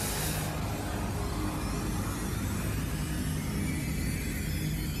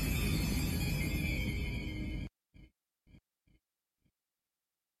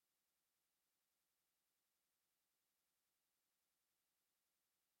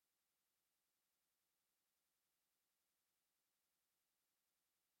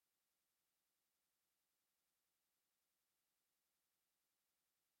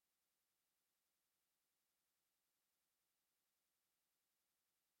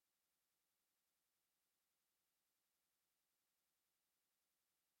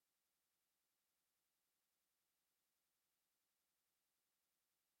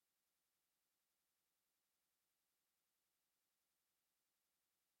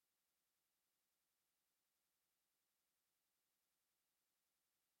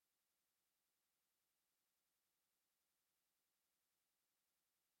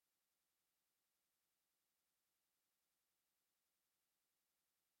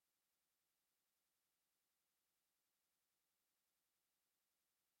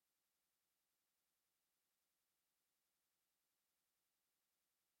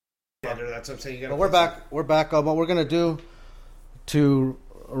 That's what I'm saying. You gotta But we're back. We're back. What we're gonna do to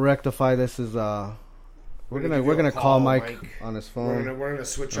rectify this is we're gonna call Mike on his phone. We're gonna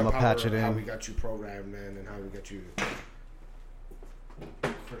switch I'm up gonna patch it how in. we got you programmed, man, and how we got you.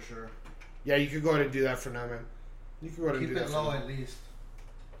 For sure. Yeah, you could go ahead and do that for now, man. You can go ahead and Keep do it that. low at least.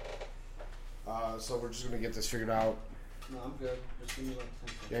 So we're just gonna get this figured out. No, I'm good. Just give me like 10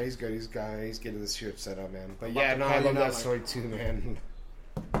 seconds. Yeah, he's good. He's getting this shit set up, man. But I'm yeah, about to no, call I you love now, that Mike. story too, man.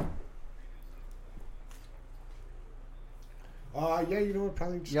 Yeah, you know what?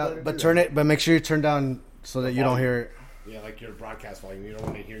 Probably just go ahead Yeah, and but do turn that. it. But make sure you turn down so that you don't hear it. Yeah, like your broadcast volume. You don't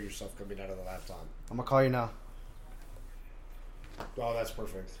want to hear yourself coming out of the laptop. I'm gonna call you now. Oh, that's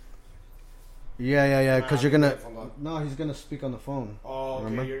perfect. Yeah. Because Nah, you're gonna. hold on. No, he's gonna speak on the phone. Oh, okay.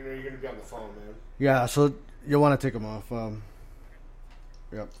 Remember? You're gonna be on the phone, man. Yeah, so you'll want to take him off.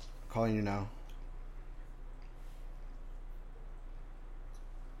 Yep, calling you now.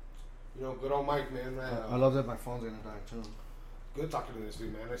 You know, good old Mike, man. I love that my phone's gonna die too. Good talking to this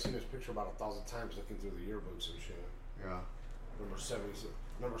dude, man. I've seen this picture about 1,000 times looking through the yearbooks and shit. Yeah.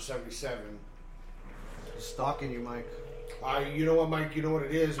 Number 77. Stalking you, Mike. You know what, Mike? You know what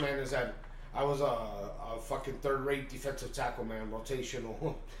it is, man? Is that I was a fucking third-rate defensive tackle, man.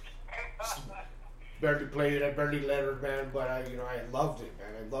 Rotational. Barely played it. I barely lettered, man. But I loved it,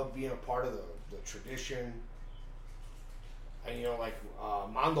 man. I loved being a part of the tradition. And like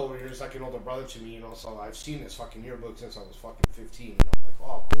Mondo over here is like an older brother to me, So I've seen this fucking yearbook since I was fucking 15. Like,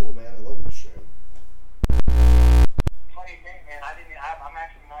 oh, cool, man. I love this shit. Funny thing, man. I'm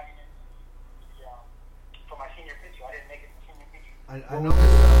actually not even for my senior picture. I didn't make it the senior picture. I know. I was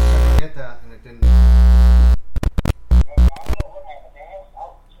trying to get that, and it didn't.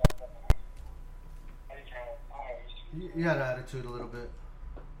 attitude a little bit.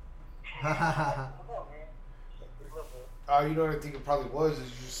 You know what I think it probably was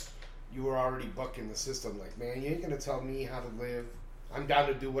is you were already bucking the system. Like, man, you ain't gonna tell me how to live. I'm down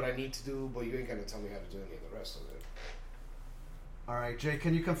to do what I need to do, but you ain't gonna tell me how to do any of the rest of it. All right, Jay,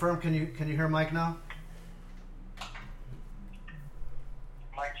 can you confirm? Can you hear Mike now?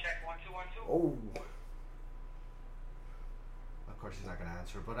 Mic check 1 2 1 2. Oh, Of course, he's not gonna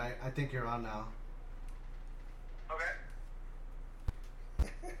answer, but I think you're on now. Okay.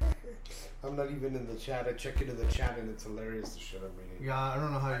 I'm not even in the chat. I check into the chat and it's hilarious the shit I'm reading. Yeah, I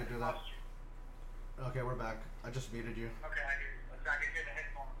don't know how you do that. Okay, we're back. I just muted you. Okay, I hear you. I could hear the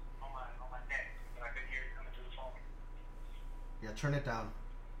headphones on my neck, but I couldn't hear it coming through the phone. Yeah, turn it down.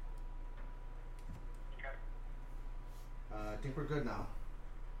 Okay. I think we're good now.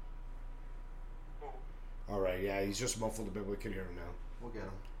 Cool. All right, yeah, he's just muffled a bit. We can hear him now. We'll get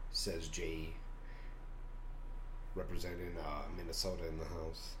him. Says Jay, representing Minnesota in the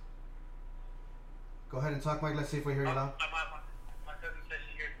house. Go ahead and talk, Mike. Let's see if we hear you now. My cousin says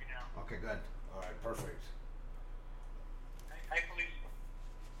she hears me now. Okay, good. All right, perfect. Hey, police.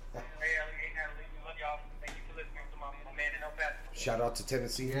 Hey, Natalie. Love y'all. Thank you for listening to my man in El Paso. Shout out to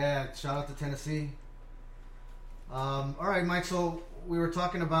Tennessee. Yeah, shout out to Tennessee. All right, Mike. So we were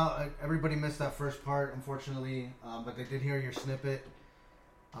talking about everybody missed that first part, unfortunately, but they did hear your snippet.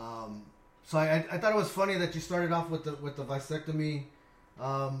 So I thought it was funny that you started off with the vasectomy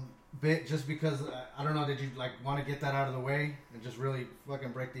bit, just because I don't know. Did you like want to get that out of the way and just really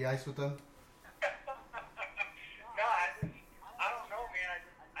fucking break the ice with them? No, I don't know, man.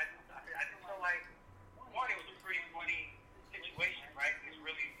 I just feel like, one, it was a pretty funny situation, right? It's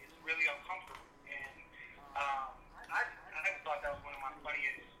really uncomfortable, and I thought that was one of my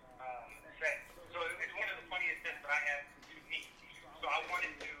funniest sets. So it's one of the funniest sets that I have to me. So I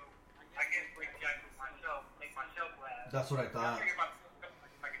wanted to, I guess, break the ice with myself, make myself laugh. That's what I thought. I figured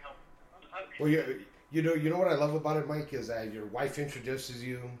if I can help. Well, you know what I love about it, Mike, is that your wife introduces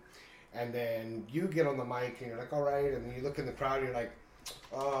you, and then you get on the mic and you're like, all right, and then you look in the crowd and you're like,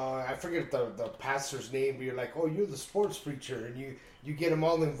 I forget the pastor's name, but you're like, oh, you're the sports preacher, and you get them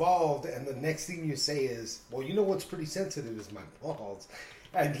all involved, and the next thing you say is, well, you know what's pretty sensitive is my balls.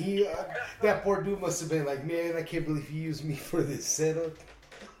 And he, that poor dude must have been like, man, I can't believe you used me for this setup.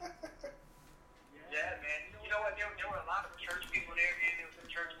 Yeah, man. You know what? There were a lot of church people there, and there was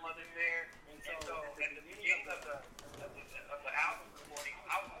some church mothers there. And so at the beginning of the album recording,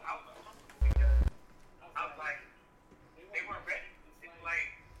 I was because I was like, they weren't ready. It's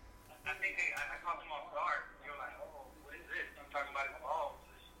like, I think I caught them off guard. They were like, oh, what is this? I'm talking about his balls.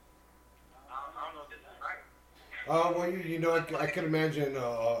 I don't know if this is right. Well, you know, I could imagine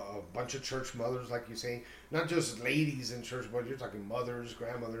a bunch of church mothers, like you say, not just ladies in church, but you're talking mothers,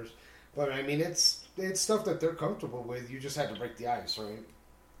 grandmothers. But I mean, it's stuff that they're comfortable with. You just had to break the ice, right?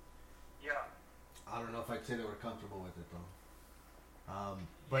 Yeah. I don't know if I'd say they were comfortable with it though.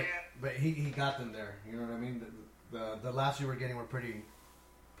 Yeah. But he got them there. You know what I mean? The laughs you were getting were pretty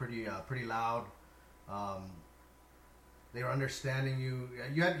loud. They were understanding you.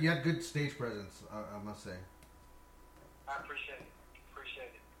 You had good stage presence, I must say. I appreciate it.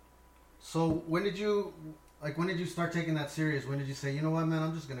 So when did you start taking that serious? When did you say, you know what, man,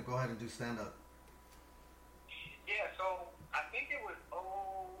 I'm just gonna go ahead and do stand up? Yeah, so I think it was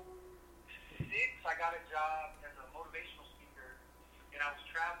 2006. I got a job as a motivational speaker, and I was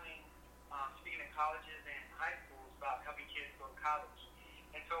traveling, speaking in colleges and high schools about helping kids go to college.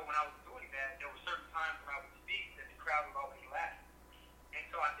 And so when I was doing that, there were certain times when I would speak that the crowd would always laugh. And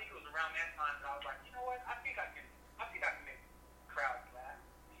so I think it was around that time that I was like, you know what, I think I can make crowds laugh.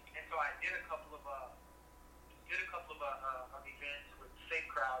 And so I did a couple of events with fake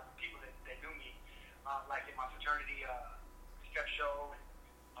crowds, people that knew me, like in my fraternity step show. And,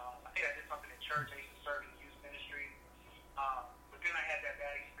 I think I did something in church. I used to serve in the youth ministry. But then I had that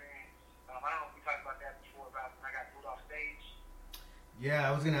bad experience. I don't know if we talked about that before, about when I got booed off stage. Yeah,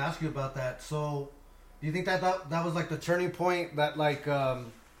 I was gonna ask you about that. So, do you think that was like the turning point? That like, I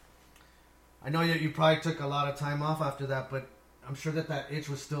know you probably took a lot of time off after that, but I'm sure that itch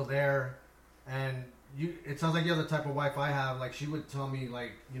was still there. And it sounds like you're the type of wife I have. Like, she would tell me,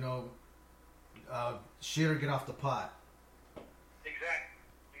 like, you know, shit or get off the pot. Exactly.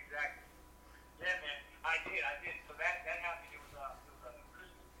 Yeah, man, I did. So that happened. It was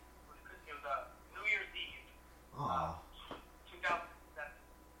New Year's Eve. Aw. 2007.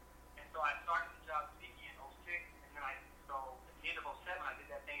 And so I started the job speaking in 06, and then so at the end of 07, I did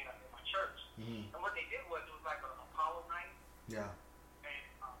that thing at my church. Mm-hmm. And what they did was, it was like an Apollo night. Yeah.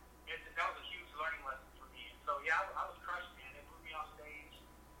 And that was a huge learning lesson for me. And so, yeah, I was crushed, man. They put me on stage.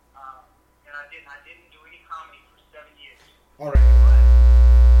 And I didn't do any comedy for 7 years. All right.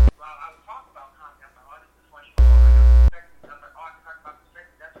 Well, I would talk about comedy. I'm like, oh, this is funny. Oh, I got perspective. I'm like, oh, I can talk about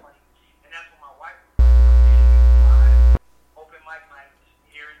perspective. That's funny. And that's when my wife was like, open mic night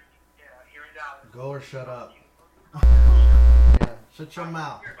here in Dallas. Go or shut up. Yeah, shut your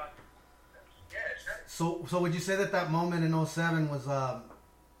mouth. Yeah, sure. So would you say that moment in 07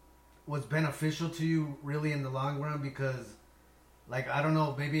 was beneficial to you really in the long run? Because, like, I don't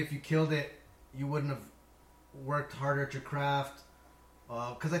know, maybe if you killed it, you wouldn't have worked harder at your craft.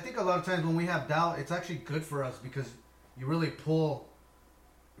 Because I think a lot of times when we have doubt, it's actually good for us because you really pull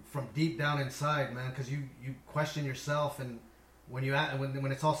from deep down inside, man. Because you question yourself, and when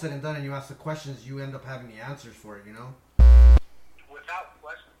when it's all said and done and you ask the questions, you end up having the answers for it, you know? Without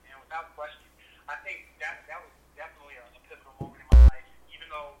question, man. Without question. I think that was definitely a pivotal moment in my life.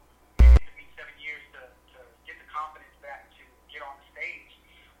 Even though it took me 7 years to get the confidence back to get on the stage,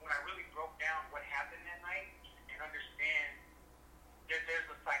 when I really broke down what happened that night and understand there's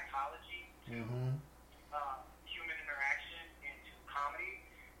a psychology to human interaction and to comedy,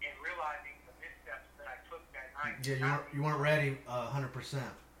 and realizing the missteps that I took that night. Yeah, you weren't ready 100%. I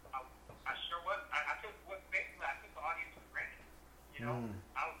sure was. I took the audience for granted. You know,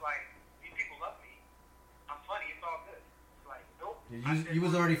 I was like, these people love me. I'm funny. It's all good. It's like, nope. You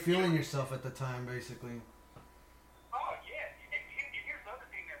was already feeling yourself at the time, basically. Oh yeah, and here's the other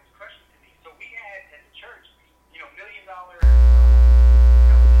thing that was crushing to me. So we had at the church, $1 million. Oh,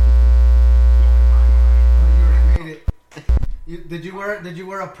 you already made it. Did you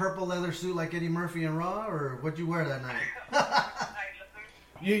wear a purple leather suit like Eddie Murphy in Raw, or what'd you wear that night?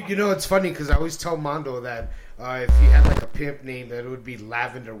 You know, it's funny because I always tell Mondo that if you had like a pimp name, that it would be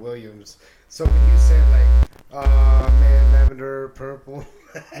Lavender Williams. So when you said like, man, lavender, purple.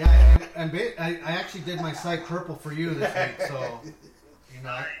 Yeah, and I actually did my site purple for you this week, so you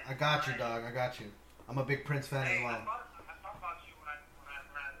know I got you, dog. I got you. I'm a big Prince fan as well. I talked about you when I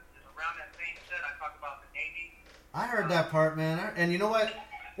around that same set. I talked about the Navy. I heard that part, man. And you know what?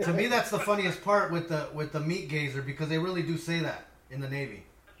 To me, that's the funniest part with the meat gazer, because they really do say that in the Navy.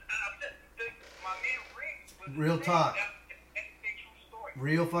 My man Rick was Real talk. That's a true story.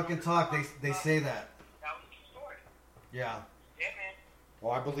 Real fucking talk. They say that. That was a true story. Yeah. Yeah, man.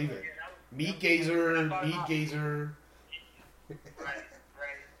 Oh, I believe it. Yeah, that was- Meat gazer, meat gazer. Right.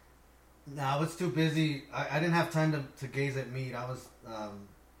 No, I was too busy. I didn't have time to gaze at meat. I was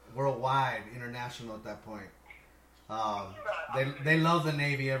worldwide, international at that point. They love the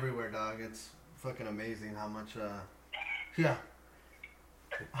Navy everywhere, dog. It's fucking amazing how much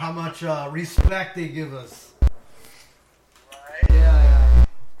respect they give us. Right. Yeah.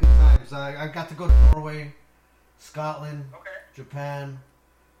 Good times. I got to go to Norway, Scotland, Okay. Japan.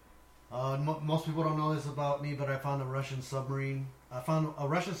 Most people don't know this about me, but I found a Russian submarine. I found a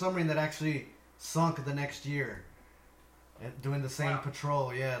Russian submarine that actually sunk the next year, doing the same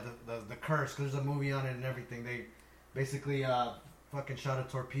patrol. Yeah, the Curse. 'Cause there's a movie on it and everything. They basically fucking shot a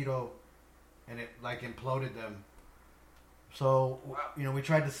torpedo, and it like imploded them. So we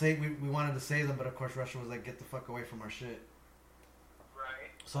tried to save. We wanted to save them, but of course Russia was like, "Get the fuck away from our shit."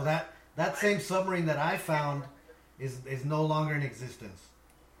 Right. So that same submarine that I found is no longer in existence.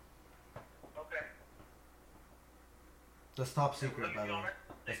 Okay. That's top secret, by the way.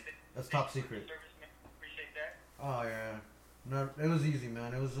 That's top secret. Appreciate that. Oh yeah, no, it was easy,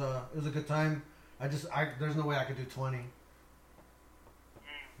 man. It was a good time. There's no way I could do 20.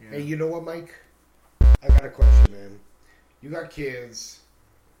 Yeah. Hey, you know what, Mike? I got a question, man. You got kids.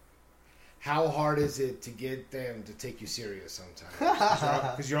 How hard is it to get them to take you serious sometimes?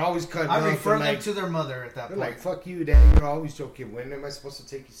 Because you're always cutting up. I refer and, them like, to their mother at that they're point. like, fuck you, Daddy. You're always joking. When am I supposed to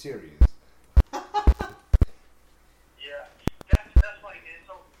take you serious? Yeah, that's funny, man.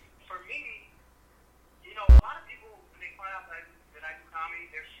 So for me, a lot of people when they find out that I do comedy,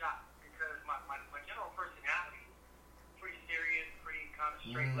 they're shocked because my general personality is pretty serious, pretty kind of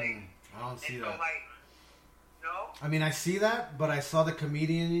straight laced. I don't see And so that. like, no, I mean, I see that, but I saw the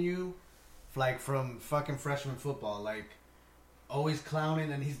comedian in you, like from fucking freshman football, like always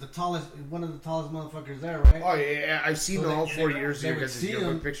clowning, and he's one of the tallest motherfuckers there, right? Oh yeah, I've seen So all they- 4 years they of your would guys' see yearbook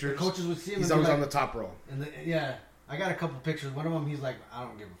him, pictures. the coaches would see him He's and be always on like- the top row. And yeah, I got a couple pictures. One of them, he's like, I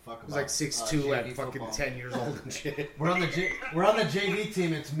don't give a fuck about. He's like 6'2" JV at fucking football. 10 years old and shit. We're on the JV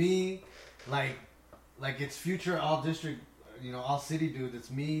team. It's me, like it's future all district, all city dude. It's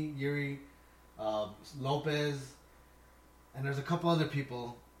me, Yuri, Lopez, and there's a couple other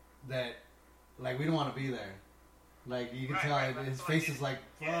people that like we don't want to be there. Like you can tell, his face is like,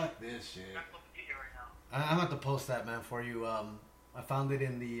 fuck this shit. I'm supposed to be here right now. I'm going to post that, man, for you. I found it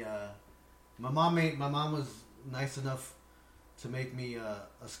in the. My mom was nice enough to make me a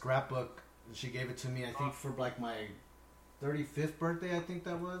scrapbook. And she gave it to me, I think, for like my 35th birthday, I think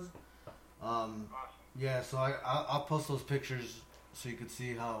that was. Awesome. Yeah, so I'll post those pictures so you could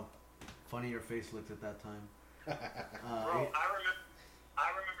see how funny your face looked at that time. Bro, I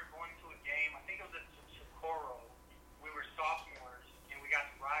remember going to a game. I think it was at Socorro. We were sophomores, and we got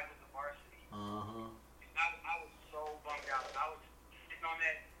to ride with the varsity. Uh-huh. I was so bummed out. I was sitting on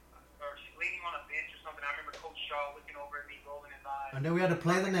that, or leaning on a bench or something. I remember Coach Shaw looking over at me, rolling his eyes. And then we had to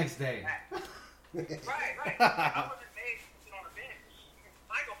play the next day. Right. I wasn't made to sit on a bench.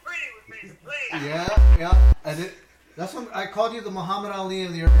 Michael Pretty was made to play. Yeah. That's when I called you the Muhammad Ali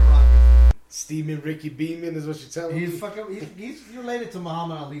of the Urban Rockets. Steaming Ricky Beeman is what you're telling me. He's related to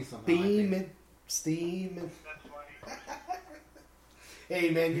Muhammad Ali somehow. Steaming. That's funny. Hey,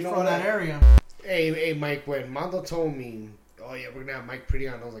 man, you know From what? that area. Hey, Mike, when Mondo told me, oh, yeah, we're going to have Mike Pretty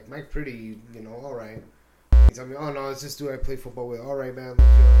on, I was like, Mike Pretty, you know, all right. He told me, oh, no, it's this dude I play football with. All right, man. Look,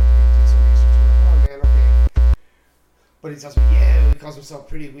 did some research. Oh, man, okay. But he tells me, yeah, he calls himself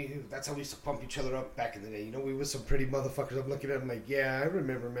Pretty. That's how we used to pump each other up back in the day. You know, we were some pretty motherfuckers. I'm looking at him like, yeah, I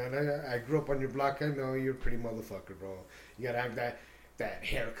remember, man. I grew up on your block. I know you're a pretty motherfucker, bro. You got to have that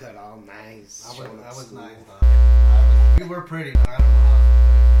haircut all nice. I showing up was smooth. nice, dog. We were pretty, dog. I don't know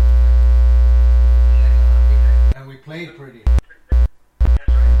how. And we played pretty. That's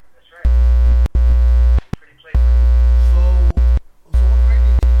right. Pretty played. So what grade do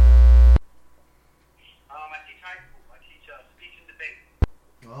you teach? I teach high school. I teach speech and debate.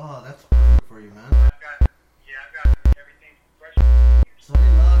 Oh, that's perfect for you, man. I've got everything from freshman years. So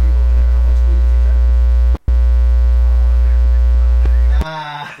they love you over there. What school you teach at?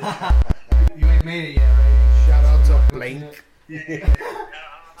 Ah, you ain't made it yet, right? Shout out to Blank. So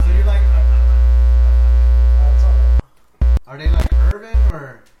you're like, are they like urban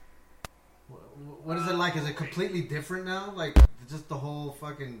or what is it like? Is it completely different now? Like just the whole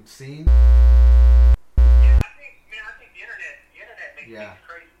fucking scene? Yeah, I think the internet makes things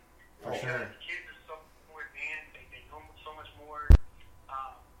crazy. For sure. The kids are so more advanced. They know so much more.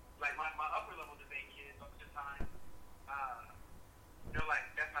 Like my upper level debate kids most of the time, they're like,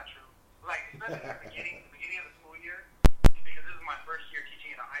 that's not true. Like especially at the beginning of the school year, because this is my first year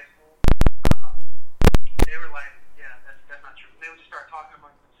teaching in a high school. They were like, yeah, that's not true. They would just start talking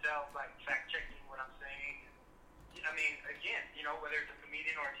amongst themselves, like fact checking what I'm saying. I mean, again, you know, whether it's a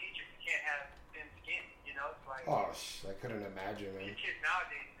comedian or a teacher, you can't have thin skin. You know, it's like I couldn't imagine, man. these kids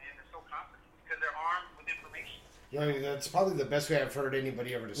nowadays, man, they're so confident because they're armed with information. Yeah, I mean, that's probably the best way I've heard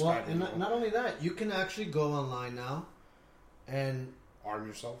anybody ever Well, describe it. and not only that, you can actually go online now and Arm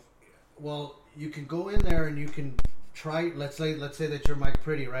yourself. well, you can go in there and you can try. Let's say that you're Mike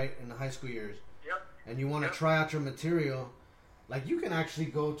Pretty, right, in the high school years, Yep. and you want to try out your material. Like you can actually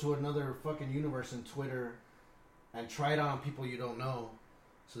go to another fucking universe in Twitter and try it out on people you don't know,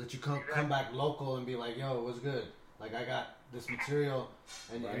 so that you come back local and be like, "Yo, it was good. Like I got this material,"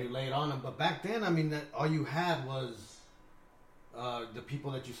 and you lay it on them. But back then, I mean, that all you had was the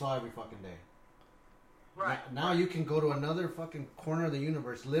people that you saw every fucking day. Right. Now you can go to another fucking corner of the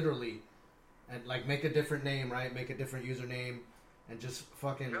universe, literally, and like make a different name, right? Make a different username, and just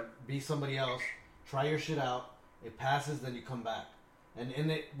fucking be somebody else. Try your shit out. It passes, then you come back. And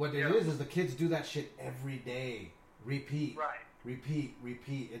what it is the kids do that shit every day. Repeat. Right.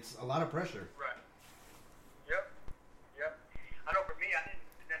 Repeat. It's a lot of pressure. Right. Yep. I know for me, I didn't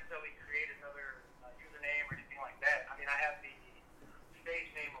necessarily create another username or anything like that. I mean, I have the stage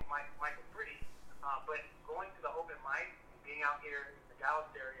name of Michael Pretty, but going to the open mic, being out here in the Dallas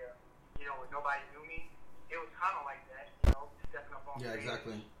area, you know, where nobody knew me, it was kind of like that, you know, stepping up on stage.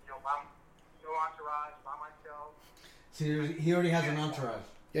 Exactly. You know, no entourage, by myself. See, he already has an entourage.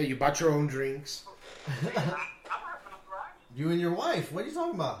 Yeah, you bought your own drinks. I don't have an entourage. You and your wife. What are you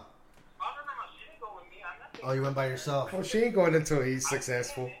talking about? Oh, no, she didn't go with me. I'm not Oh, you went by yourself. Oh, she ain't going until he's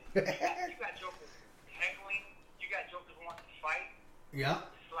successful. You got jokers heckling. You got jokers wanting to fight. Yeah.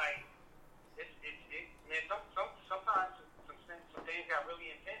 It's like, man, sometimes some things got really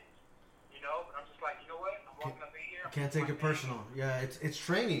intense, you know, but I'm just like, you know what? I'm walking up in here. Can't take it personal. Yeah, it's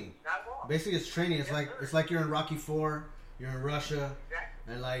training. Not at all. Basically, it's training. It's like you're in Rocky IV. You're in Russia,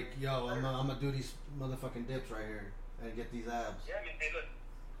 Exactly. and like, yo, I'm gonna do these motherfucking dips right here and get these abs. Yeah, man. Hey, look,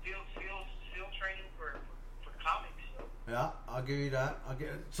 still training for comics, you know? Yeah, I'll give you that.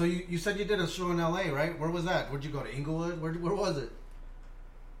 So you said you did a show in LA, right? Where was that? Where'd you go to Inglewood? Where was it?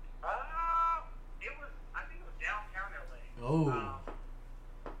 I think it was downtown LA. Oh.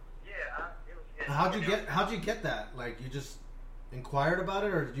 Yeah, it was. Yeah, How'd you get that? Like, you just inquired about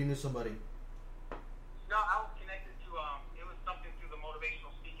it, or did you know somebody? No, I was connected to. It was something through the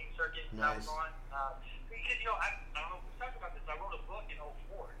motivational speaking circuit that I was Nice. on. Because I don't know if we talked about this. I wrote a book in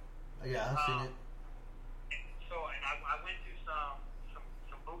 2004. Yeah, I've seen it. So, and I went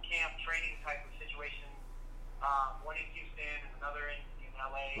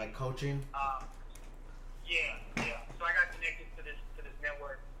LA. Like coaching. Yeah. So I got connected to this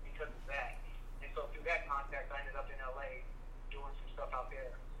network because of that, and so through that contact, I ended up in LA doing some stuff out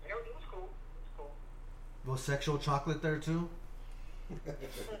there. And it was cool. Was Sexual Chocolate there too? I did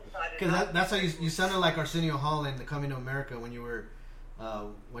Because not- that's how you sounded like Arsenio Hall in The Coming to America when you were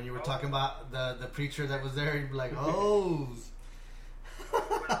talking about the preacher that was there. You'd be like, hoes. Where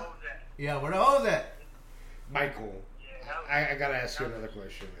the hoes at? Yeah, where the hoes at? Michael, Yeah, that was- I gotta ask you another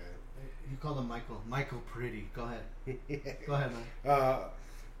question, man. You call him Michael. Michael Pretty. Go ahead. Go ahead, man.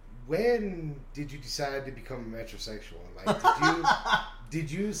 When did you decide to become a metrosexual? Like, did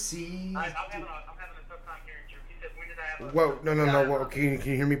you see? I'm having a tough time hearing you. He said, when did I have a... Well, no. Well, can you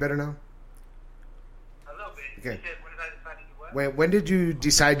hear me better now? A little bit. Okay. He said, when did I decide to do what? When did you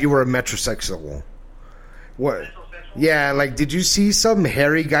decide you were a metrosexual? What? Metrosexual? Yeah, like, did you see some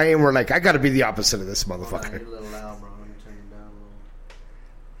hairy guy and were like, I gotta be the opposite of this Hold on, motherfucker? you're a little loud, bro. Let me turn you down a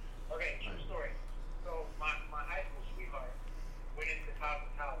little. Okay, true story. So my high school sweetheart went into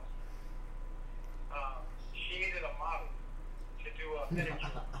Cosmo's house. She needed a model to do a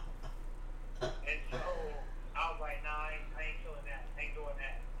pedicure. And so I was like, nah, I ain't feeling that. I ain't doing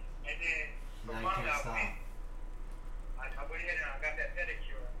that. And then Now you finally can't I stop. went. I went ahead and I got that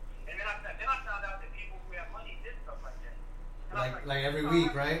pedicure. And then I found out that people who have money did stuff like that. And I was Like every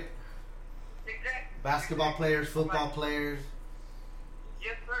week, right? Exactly. Basketball players, football players.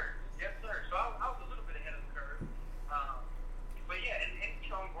 Yes, sir. So I was a little bit ahead of the curve. But yeah, and you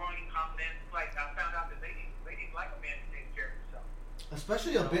know, growing in confidence, like I found out that ladies like a man who takes care of himself.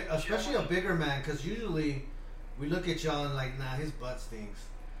 Especially a bigger man, because usually we look at y'all and like, nah, his butt stinks.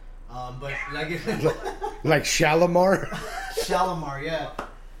 But like Like Shalimar? Shalimar, yeah.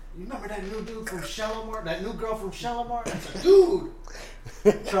 You remember that new dude from Shalimar? That new girl from Shalimar? That's a dude.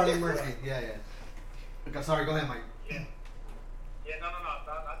 Charlie Murphy. Yeah. Okay, sorry, go ahead, Mike. Yeah, no.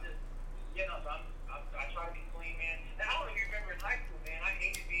 So I try to be clean, man. And I don't even remember in high school, man. I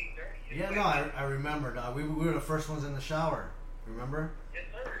hated being dirty. Yeah, no, I remember, dog. We were the first ones in the shower. Remember? Yes,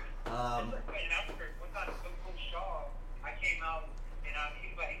 sir. And I remember one time Coach Shaw, I came out and he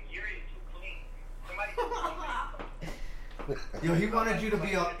was like, "You're too clean." Somebody Yo, he wanted you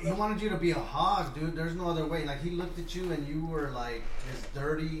to be a hog, dude. There's no other way. Like, he looked at you and you were like this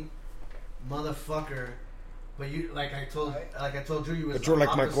dirty motherfucker. But you, like I told you, you was But you're the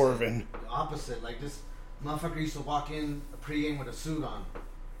like Mike opposite. Orvin. The opposite. Like, this motherfucker used to walk in pre-game with a suit on.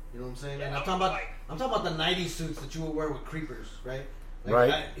 You know what I'm saying? Yeah, And I I'm was talking about the '90s suits that you would wear with creepers, right? Like,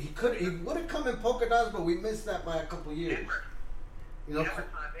 Right. He would have come in polka dots, but we missed that by a couple years. Never. You know, Never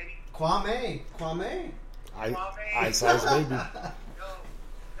time, baby. Kwame. I size baby. No,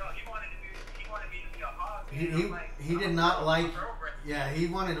 he wanted me to be a hog. man. He did not like. girlfriend. Yeah, he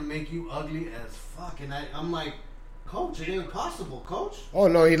wanted to make you ugly as fuck, and I'm like, Coach, it ain't possible, Coach. Oh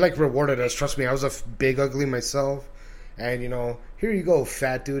no, he like rewarded us. Trust me, I was a big ugly myself, and here you go,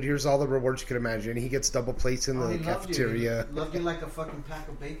 fat dude. Here's all the rewards you can imagine. He gets double plates in the He loved you. cafeteria. He loved you like a fucking pack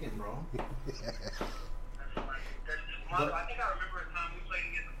of bacon, bro. That's funny. I think I remember a time we played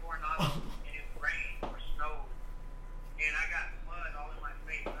against the Coronado and it rained or snowed, and I got mud all in my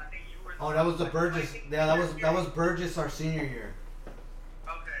face. And I think you were. Oh, that was the Burgess. Yeah, that was Burgess our senior year.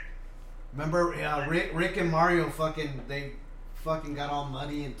 Okay. Remember, Rick and Mario they got all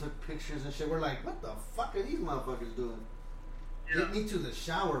muddy and took pictures and shit. We're like, what the fuck are these motherfuckers doing? Yeah. Get me to the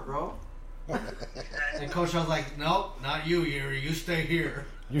shower, bro. And Coach was like, nope, not you, Yuri. You stay here.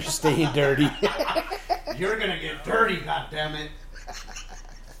 You're staying dirty. You're gonna get dirty, goddammit.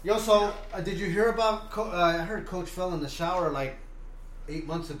 Yo, so did you hear about? I heard Coach fell in the shower like 8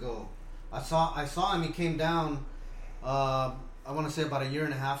 months ago. I saw him. He came down. I want to say about a year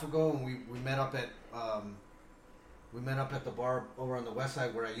and a half ago, and we met up at the bar over on the west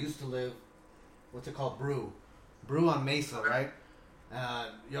side where I used to live. What's it called? Brew on Mesa, right?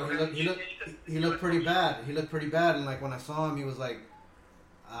 He looked pretty bad. He looked pretty bad, and like when I saw him, he was like,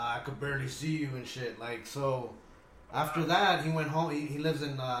 I could barely see you and shit. Like, so after that, he went home. He lives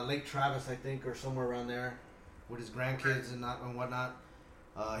in Lake Travis, I think, or somewhere around there, with his grandkids and whatnot.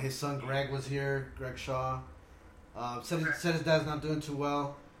 His son Greg was here, Greg Shaw. Said his dad's not doing too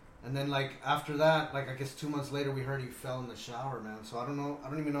well, and then like after that, like I guess 2 months later, we heard he fell in the shower, man. So I don't know. I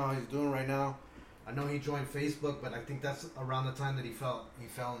don't even know how he's doing right now. I know he joined Facebook, but I think that's around the time that he fell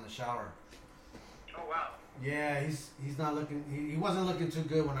in the shower. Oh wow. Yeah, he's not looking. He wasn't looking too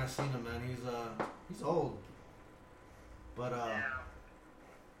good when I seen him, man. He's old. But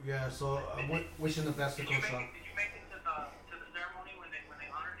yeah. So wishing the best to Coach Shaw. Did you make it to the ceremony when they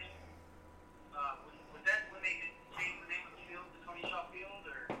honored him? Was that when they changed the name of the field to Tony Shaw Field,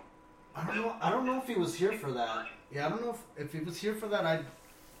 or? I don't know if he was here for that. Yeah, I don't know if he was here for that.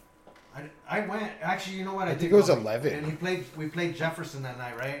 I went. Actually, you know what? I think it was 11. And we played Jefferson that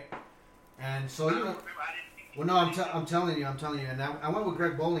night, right? And so I you don't know. remember. I didn't think. Well, no, I'm telling you, and I went with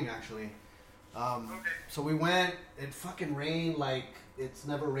Greg Bowling actually. Okay. So we went. It fucking rained like it's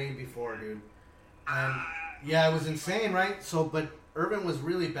never rained before, dude. And yeah, it was insane, right? So, but Urban was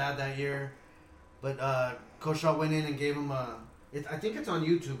really bad that year. But Coach Shaw went in and gave him I think it's on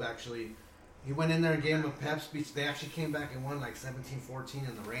YouTube actually. He went in there and gave him a pep speech. They actually came back and won like 17-14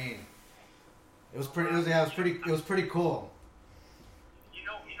 in the rain. It was pretty. It was pretty cool. You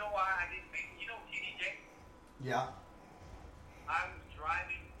know why I didn't make it? You know TD Jakes? Yeah. I was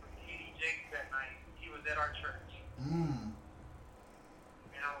driving with TD Jakes that night. He was at our church. Mm.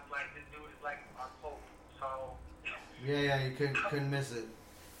 And I was like, this dude is like our pope. So, Yeah. You couldn't miss it.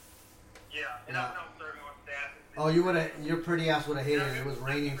 yeah. And Yeah. I was serving on staff. Oh, your pretty ass would have hated it. It was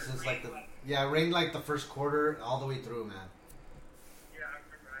raining since like it rained like the first quarter all the way through, man. Yeah, I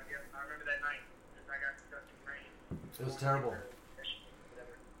remember that night. Because I got stuck in rain. It was terrible.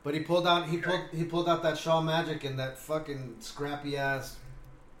 But he pulled out that Shaw Magic and that fucking scrappy ass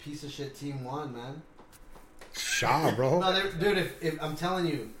piece of shit team won, man. Shaw, bro. No, dude, if I'm telling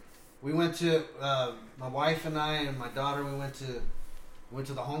you, we went to my wife and I and my daughter. We went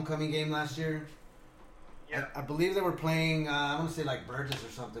to the homecoming game last year. Yeah. I believe they were playing. I want to say like Burgess or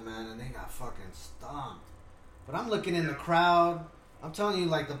something, man, and they got fucking stomped. But I'm looking in the crowd. I'm telling you,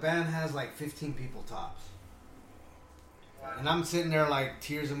 like the band has like 15 people tops. And I'm sitting there like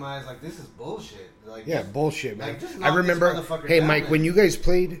tears in my eyes, like this is bullshit. Like Yeah, bullshit, man. like, just I knock this remember. motherfucker Hey, down, Mike, man. when you guys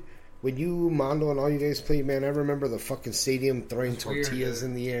played, when you Mondo and all you guys played, man, I remember the fucking stadium throwing It's weird, tortillas dude.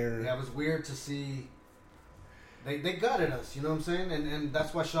 in the air. Yeah, it was weird to see. They gutted us, you know what I'm saying? And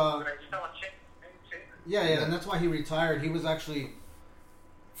that's why Shaw. Like, you know what Chip? Yeah, and that's why he retired. He was actually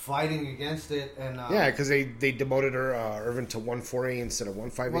fighting against it, and Yeah, because they demoted Irvin to 148 instead of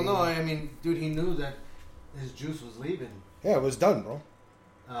 158. Well, no, I mean, dude, he knew that his juice was leaving. Yeah, it was done, bro.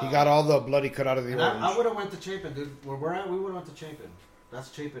 He got all the blood he cut out of the And orange. I would have went to Chapin, dude. Where we're at, we would have went to Chapin.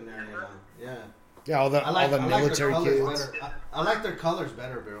 That's Chapin area now. Yeah. Yeah, all the military their kids. colors better. I like their colors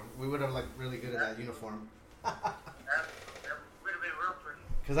better, bro. We would have looked really good in that uniform. That would have been real pretty.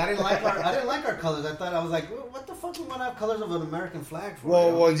 Because I didn't like our colors. I was like, what the fuck we want to have colors of an American flag for?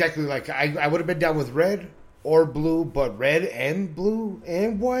 Well, exactly. Like I would have been down with red or blue, but red and blue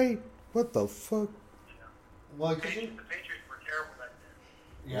and white. What the fuck? Well, The Patriots were terrible back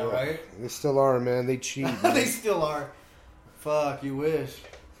then. yeah, right. They still are, man. They cheat. Man. They still are. Fuck, you wish.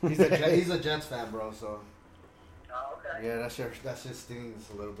 He's a Jets fan, bro. So Oh, okay. yeah, that shit stings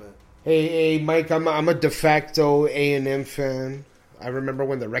a little bit. Hey, Mike. I'm a de facto A&M fan. I remember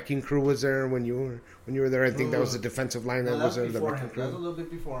when the Wrecking Crew was there. When you were there, I think that was the defensive line that No, was that there. was The before Wrecking him. That was a Crew. little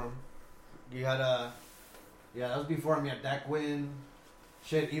bit before him. You had that was before him. You had Dak Wynn.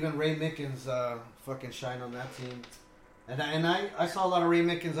 Shit, even Ray Mickens fucking shine on that team. And I saw a lot of Ray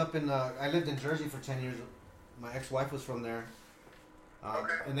Mickens up in. I lived in Jersey for 10 years. My ex-wife was from there.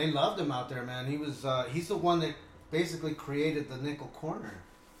 Okay. And they loved him out there, man. He's the one that basically created the nickel corner.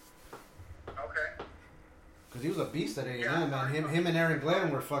 Okay. Because he was a beast at A&M, Yeah, man. Him and Aaron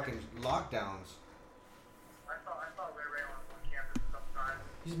Glenn were fucking lockdowns. I saw Ray Ray on campus sometimes.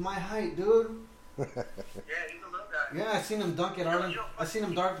 He's my height, dude. Yeah, he's a little guy. Yeah, I seen him dunk at Arlington. I seen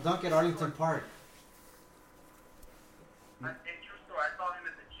him dunk at Arlington Park. In true story, I saw him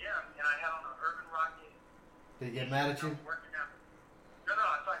at the gym, and I had on an Urban Rocket. Did he get mad at I you? was working out. No.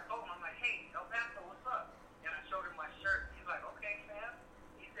 So I told him, I'm like, hey, El Paso, what's up? And I showed him my shirt. He's like, okay, fam.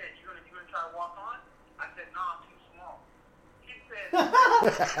 He said, you gonna try to walk on? I said, no, I'm too small. He said,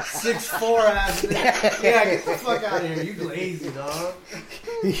 6'4" ass. Yeah, get the fuck out of here. You lazy, dog.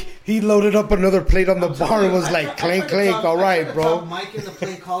 He loaded up another plate on the bar and was like, clank, clank. All right, bro. Mike into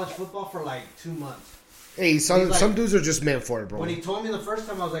playing college football for like 2 months. Hey, some He's like- dudes are just meant for it, bro. When he told me the first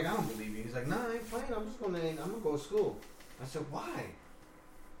time, I was like, I don't believe you. He's like, nah, I ain't playing. I'm gonna go to school. I said, why?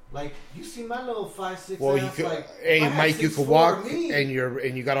 Like, you see my little 5'6" Well, ass, you could. like, Hey, I had Mike, you could 6'4" walk, me. and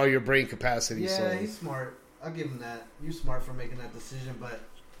you got all your brain capacity. Yeah, so he's smart. I'll give him that. You're smart for making that decision, but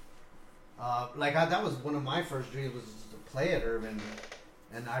that was one of my first dreams was to play at Urban.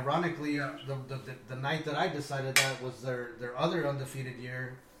 And ironically, the night that I decided that was their other undefeated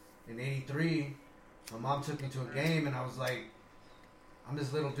year in '83. My mom took me to a game, and I was like, I'm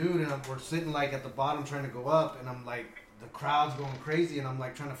this little dude, and we're sitting like at the bottom trying to go up, and I'm like, the crowd's going crazy, and I'm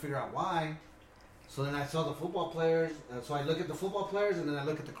like trying to figure out why. So then I saw the football players, so I look at the football players, and then I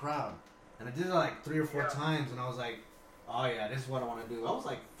look at the crowd. And I did it like 3 or 4 times, and I was like, oh yeah, this is what I want to do. I was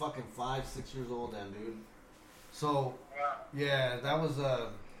like fucking 5, 6 years old then, dude. So, yeah, that was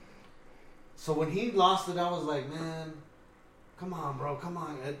So when he lost it, I was like, man, come on, bro, come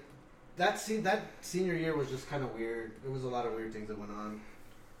on. that senior year was just kind of weird. There was a lot of weird things that went on.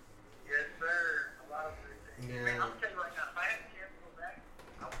 Yes, sir. A lot of weird things. Yeah. Man, I'm telling you right now, if I had a chance to go back,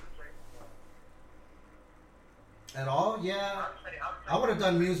 I would have played football. At all? Yeah. I would have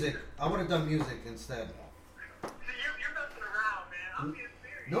done music. I would have done music instead. See, you're messing around, man. I'm being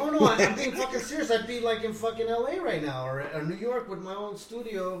serious. No, I'm being fucking serious. I'd be like in fucking LA right now or New York with my own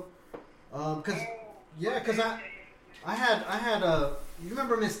studio. Cause I had a. You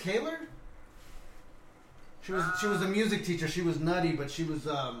remember Miss Kaler? She was a music teacher. She was nutty, but she was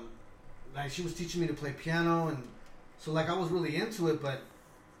she was teaching me to play piano, and so like I was really into it. But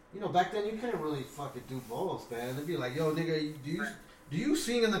you know, back then you couldn't really fucking do both, man. They'd be like, "Yo, nigga, do you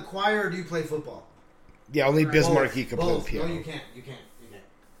sing in the choir or do you play football?" Yeah, only Bismarcky can play Both. piano. No, you can't. Right.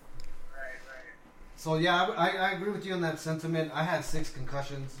 So yeah, I agree with you on that sentiment. I had 6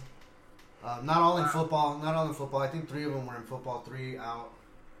 concussions. Not all in football. I think 3 of them were in football, 3 out.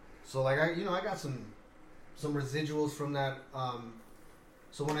 So like I got some residuals from that.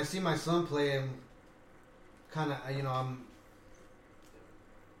 So when I see my son play him, kind of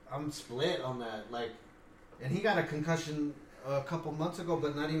I'm split on that. Like, and he got a concussion a couple months ago,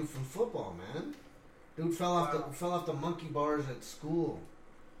 but not even from football, man. Dude fell off the monkey bars at school.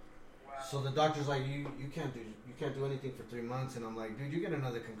 So the doctor's like, you can't do anything for 3 months, and I'm like, dude, you get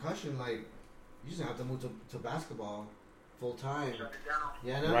another concussion, like you just have to move to basketball full time.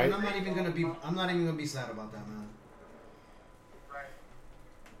 Yeah, and Right. I'm not even gonna be sad about that, man. Right.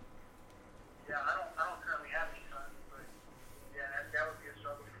 Yeah, I don't currently have any sons, but yeah, that would be a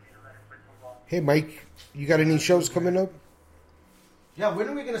struggle for me to let him play football. Hey, Mike, you got any shows coming up? Yeah, when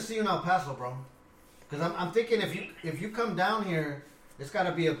are we gonna see you in El Paso, bro? Because I'm thinking if you come down here, it's got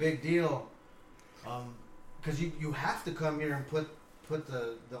to be a big deal. Because you have to come here and put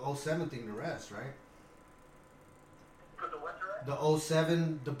the 07 thing to rest, right? Put the what to rest? The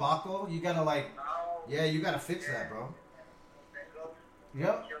 07 debacle, you gotta Oh, you gotta fix that, bro. that goes.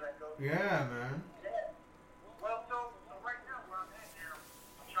 Yep. Kill that goes. Yeah, man. Yeah. Well, so right now where I'm at now,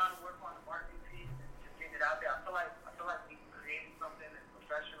 I'm trying to work on the marketing piece and just getting it out there. I feel like we created something that's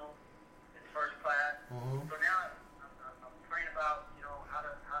professional, it's first class. Mhm. So now I'm praying about how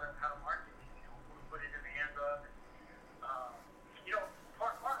to market it, who to put it in the hands of.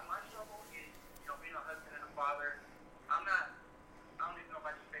 Part of my struggle is being a husband and a father. I don't even know if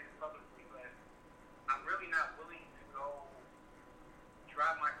I should say this publicly, but I'm really not willing to go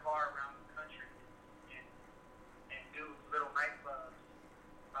drive my car around the country and do little nightclubs.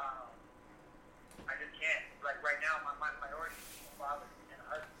 I just can't. Like right now, my priority is being a father and a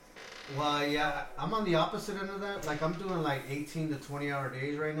husband. Well, yeah, I'm on the opposite end of that. Like I'm doing like 18 to 20 hour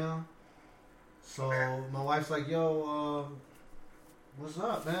days right now. So my wife's like, "Yo, what's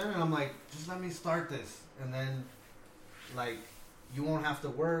up, man?" And I'm like, "Just let me start this, and then like you won't have to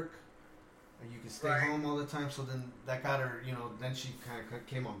work, and you can stay Right. home all the time." So then that got her, then she kind of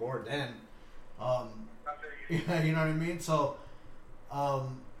came on board. Then, I feel you. yeah, you know what I mean. So,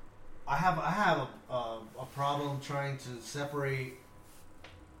 I have a problem trying to separate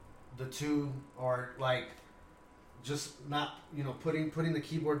the two, or like just not putting the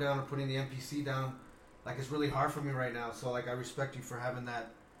keyboard down or putting the MPC down. Like it's really hard for me right now. So like I respect you for having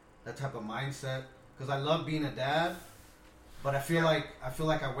that type of mindset, because I love being a dad, but I feel like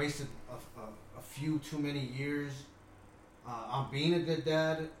I wasted a few too many years on being a good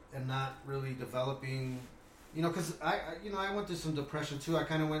dad and not really developing. Because I went through some depression too. I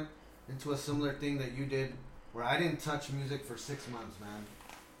kind of went into a similar thing that you did, where I didn't touch music for 6 months, man.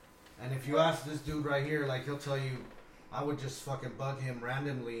 And if you ask this dude right here, like he'll tell you, I would just fucking bug him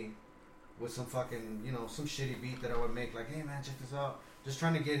randomly with some fucking, some shitty beat that I would make, like, "Hey man, check this out," just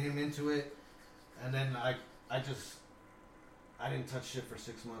trying to get him into it. And then I didn't touch shit for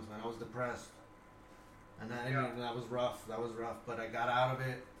 6 months, man. I was depressed, and that was rough. But I got out of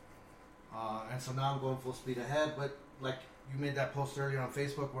it, and so now I'm going full speed ahead. But like you made that post earlier on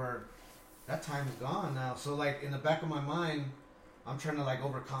Facebook, where that time is gone now. So like in the back of my mind, I'm trying to like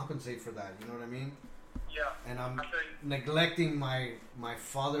overcompensate for that. You know what I mean? Yeah. And I'm I feel you. neglecting my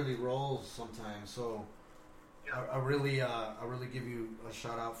fatherly roles sometimes. So Yeah. I really give you a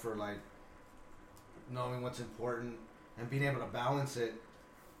shout out for like knowing what's important and being able to balance it.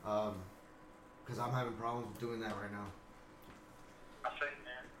 Because I'm having problems with doing that right now. I feel you,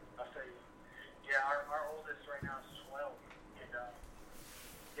 man. I feel you. Yeah, our oldest right now is 12, and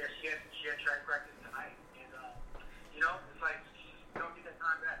yeah, she had track practice tonight, and it's like you don't get that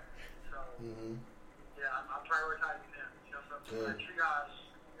time back. So yeah, I'm prioritizing them. So Good. triage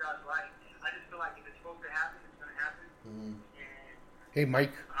life. I just feel like if it's supposed to happen, it's gonna happen. And Hey,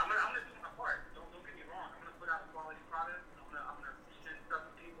 Mike. I'm gonna do my part. Don't get me wrong. I'm gonna put out a quality product. I'm gonna send stuff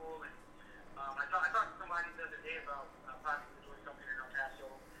to people and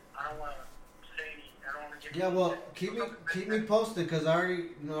don't want to say any. I don't want to give. Yeah, well, you keep me posted because I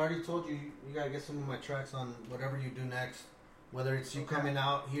already told you you gotta get some of my tracks on whatever you do next, whether it's you coming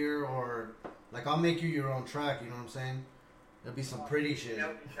out here or like I'll make you your own track. You know what I'm saying? There'll be some pretty shit.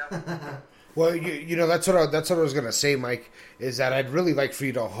 Well, you know that's what I was gonna say, Mike. Is that I'd really like for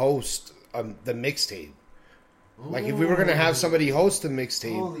you to host the mixtape. Like if we were gonna have somebody host the Holy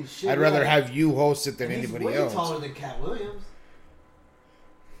mixtape, shit, I'd rather yeah. have you host it than And anybody he's way else. taller than Cat Williams.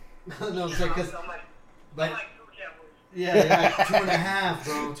 No, I'm saying I'm 'cause- like but 2 Cowboys. yeah, 2.5,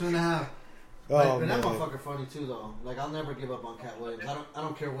 bro, 2.5. Oh, But that man. motherfucker funny too, though. Like I'll never give up on Cat Williams. I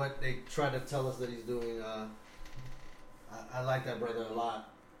don't care what they try to tell us that he's doing. I like that brother a lot.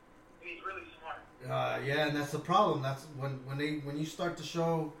 He's really smart. Yeah, and that's the problem. That's when you start to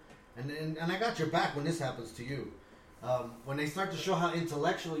show, and I got your back when this happens to you. When they start to show how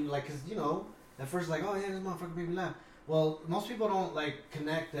intellectual you like, because you know, at first like, oh yeah, this motherfucker made me laugh. Well, most people don't like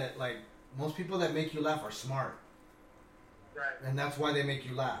connect that. Like most people that make you laugh are smart, Right. and that's why they make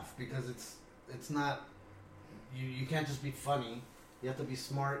you laugh because it's not you can't just be funny. You have to be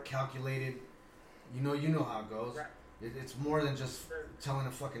smart, calculated. You know how it goes. Right. It's more than just telling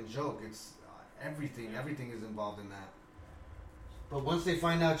a fucking joke. It's everything. Everything is involved in that. But once they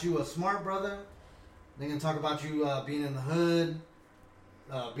find out you a smart brother, they can talk about you being in the hood,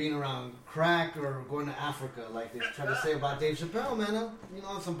 being around crack, or going to Africa, like they try to say about Dave Chappelle, man. You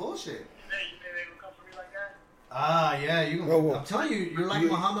know, some bullshit. You think they would come for me like that? Ah, yeah. You. Oh, well, I'm telling you, you're like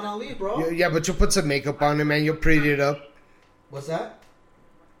Muhammad Ali, bro. Yeah, but you'll put some makeup on it, man. You'll pretty it up. What's that?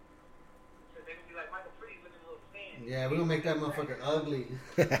 So they would be like Michael Freeze looking a little thin. Yeah, we're gonna make that motherfucker ugly.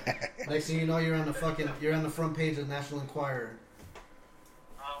 Next thing you know, you're on the front page of National Enquirer.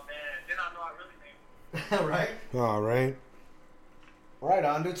 Oh man, then I know I really think. Right? All right. Right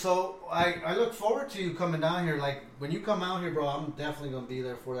on, dude. So I look forward to you coming down here. Like when you come out here, bro, I'm definitely gonna be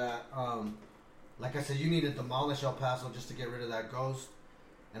there for that. Like I said, you need to demolish El Paso just to get rid of that ghost.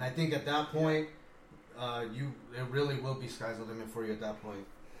 And I think at that point, it really will be sky's the limit for you at that point.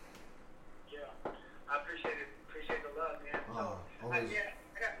 Yeah, I appreciate it. Appreciate the love, man. So, Always. yeah,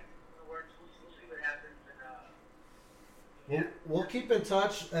 I got in the works. We'll see what happens. And We'll keep in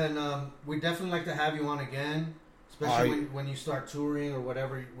touch, and we definitely like to have you on again, especially when you start touring or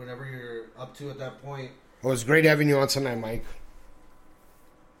whenever you're up to at that point. Well, it was great having you on tonight, Mike.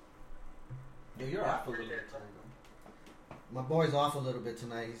 Yeah, you're off a little bit tonight. My boy's off a little bit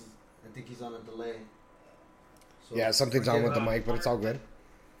tonight. I think he's on a delay. So Yeah, something's on with the mic, but it's all good.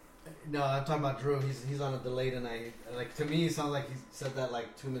 No, I'm talking about Drew. He's on a delay tonight. Like to me, it sounds like he said that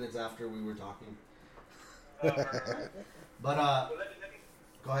like 2 minutes after we were talking. But well, let me,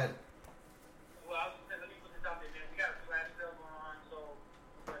 go ahead. well, I was just saying, let me put this out there, man. We got a flash sale going on, so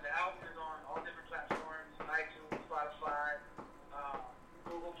the album is on all different platforms: iTunes, Spotify,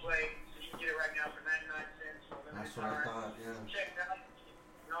 Google Play. So you can get it right now for 99 cents. So That's what I thought. Yeah. Check it out.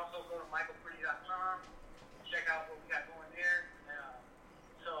 You can also go to michaelpretty.com. Check out what we got going there.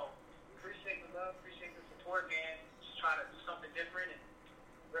 So appreciate the love, appreciate the support, man. Just trying to do something different and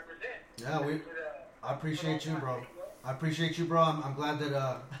represent. Yeah, I appreciate you, bro. I appreciate you, bro. I'm glad that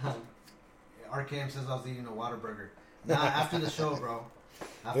RKM says I was eating a Whataburger. Nah, after the show, bro.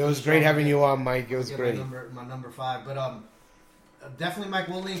 It was great having you on, Mike. It was Get great. My number 5, but definitely, Mike.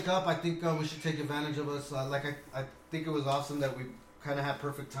 We'll link up. I think we should take advantage of us. I think it was awesome that we kind of had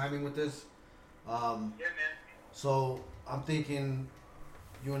perfect timing with this. Yeah, man. So I'm thinking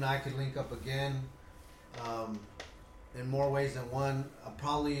you and I could link up again in more ways than one. I'll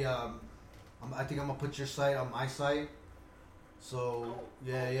probably I think I'm gonna put your site on my site. So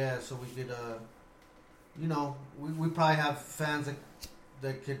yeah. So we could we probably have fans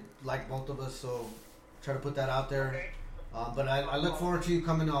that could like both of us. So try to put that out there. Okay. But I look forward to you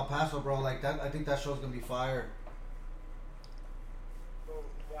coming to El Paso, bro. Like that, I think that show's gonna be fire.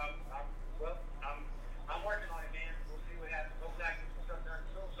 I'm working on it, man. We'll see what happens. Hopefully I can get some stuff done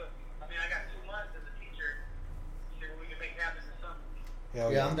soon. So, I mean, I got 2 months as a teacher. See what we can make happen this summer.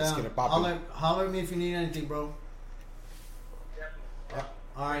 Hell Yeah, I'm let's down. get it popping. Holler at me if you need anything, bro. Definitely.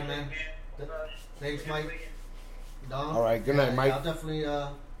 All right, man. Thanks, Mike. Dom? All right, good night, Mike. I'll definitely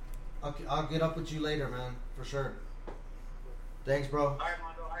I'll get up with you later, man, for sure. Thanks, bro. All right,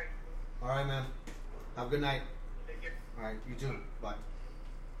 Mondo. All right. All right, man. Have a good night. Take care. All right, you too. Bye.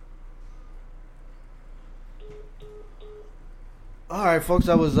 All right, folks.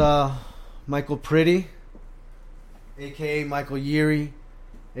 That was Michael Pretty, aka Michael Yeary,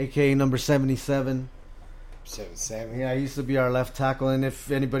 aka number 77. 7-7. Yeah, he used to be our left tackle, and if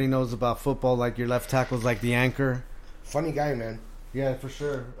anybody knows about football, like your left tackle is like the anchor. Funny guy, man. Yeah, for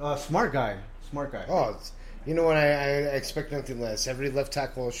sure. Smart guy. Oh, You know what? I expect nothing less. Every left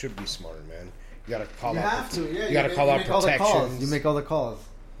tackle should be smart, man. You gotta call You out. have to, yeah. You gotta call out make all the calls. protections. You make all the calls.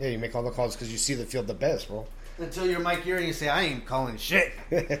 Yeah, you make all the calls because you see the field the best, bro. Until you're Mike Erie and you say, I ain't calling shit.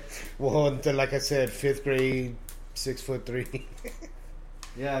 Well, until, like I said, 5th grade, 6'3".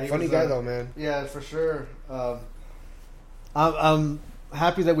 Yeah, he Funny was, guy though, man. Yeah, for sure. I'm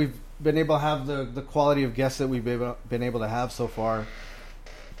happy that we've been able to have the quality of guests that we've been able to have so far.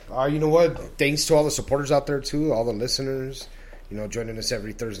 You know what? Thanks to all the supporters out there too, all the listeners. You know, joining us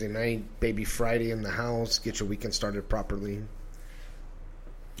every Thursday night, Baby Friday in the house. Get your weekend started properly.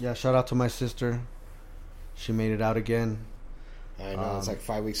 Yeah, shout out to my sister. She made it out again. I know it's like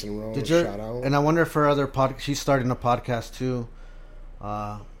 5 weeks in a row. Did you? Shout out. And I wonder if her other she's starting a podcast too.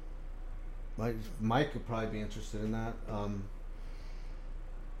 Mike could probably be interested in that.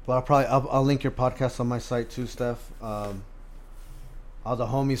 But I'll link your podcast on my site too, Steph. All the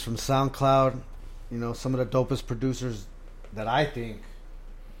homies from SoundCloud, you know, some of the dopest producers that I think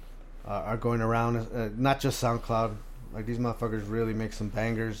are going around. Not just SoundCloud. Like, these motherfuckers really make some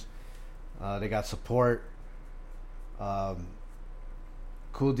bangers. They got support.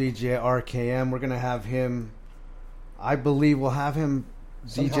 Cool DJ RKM. We're gonna have him. I believe we'll have him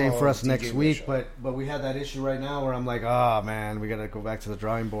DJ for us next week. But we have that issue right now where I'm like, man, we gotta go back to the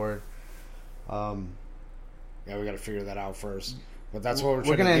drawing board. Yeah, we gotta figure that out first. But that's what we're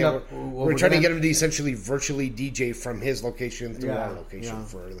we're trying to get. We're trying to gonna get him to essentially virtually DJ from his location through our location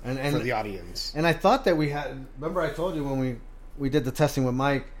for the audience. And I thought that we had. Remember, I told you when we did the testing with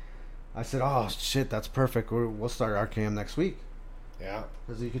Mike. I said, "Oh shit, that's perfect. We'll start RKM next week." Yeah,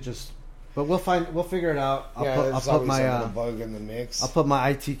 because you could just. But we'll figure it out. I'll put my bug in the mix. I'll put my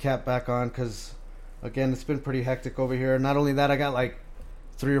IT cap back on because, again, it's been pretty hectic over here. Not only that, I got like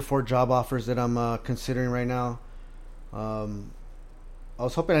 3 or 4 job offers that I'm considering right now. I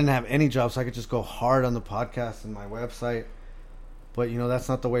was hoping I didn't have any jobs so I could just go hard on the podcast and my website. But, you know, that's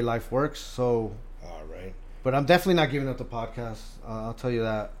not the way life works. So, all right. But I'm definitely not giving up the podcast. I'll tell you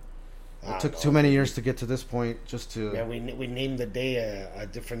that. It took too many years to get to this point just to... Yeah, we named the day a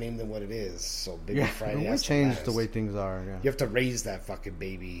different name than what it is. So Baby Friday we changed the way things are. Yeah. You have to raise that fucking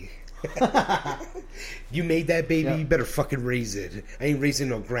baby. You made that baby, you better fucking raise it. I ain't raising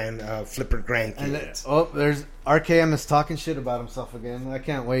no flipper grandkids. There's RKM is talking shit about himself again. I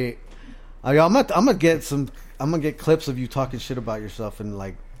can't wait. I'm gonna get clips of you talking shit about yourself and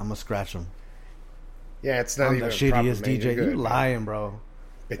like I'm gonna scratch them. Yeah, it's not even the shittiest DJ. You lying, bro.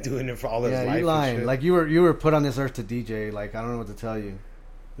 Been doing it for all his life. Yeah, you lying. Like you were put on this earth to DJ. Like I don't know what to tell you.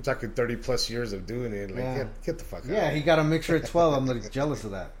 I'm talking 30 plus years of doing it. Like get the fuck out. Yeah, he got a mixer at 12. I'm like jealous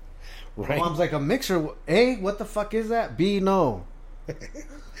of that. Right. My mom's like, a mixer? A, what the fuck is that? B, no.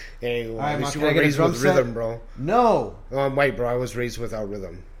 Hey, well, at least you were raised with rhythm, bro. No. I'm white, bro. I was raised without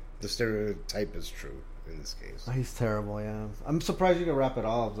rhythm. The stereotype is true in this case. He's terrible, yeah. I'm surprised you can rap at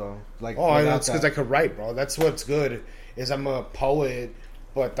all, though. Like, I know. It's because I could write, bro. That's what's good, is I'm a poet,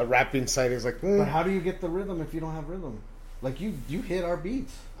 but the rapping side is like... But how do you get the rhythm if you don't have rhythm? Like, you hit our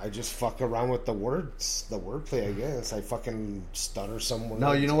beats. I just fuck around with the words, the wordplay, I guess. I fucking stutter somewhere.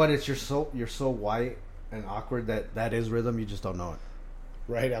 No, you know what? You're so white and awkward that is rhythm. You just don't know it.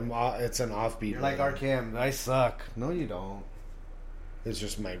 Right? It's an offbeat. You're like RKM. I suck. No, you don't. It's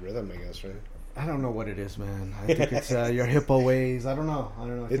just my rhythm, I guess, right? I don't know what it is, man. I think it's your hippo ways. I don't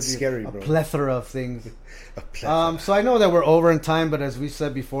know. It's scary, bro. A plethora of things. A plethora. So I know that we're over in time, but as we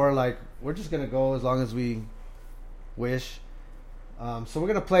said before, like we're just gonna go as long as we wish. So we're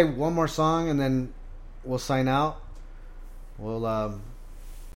gonna play one more song and then we'll sign out. We'll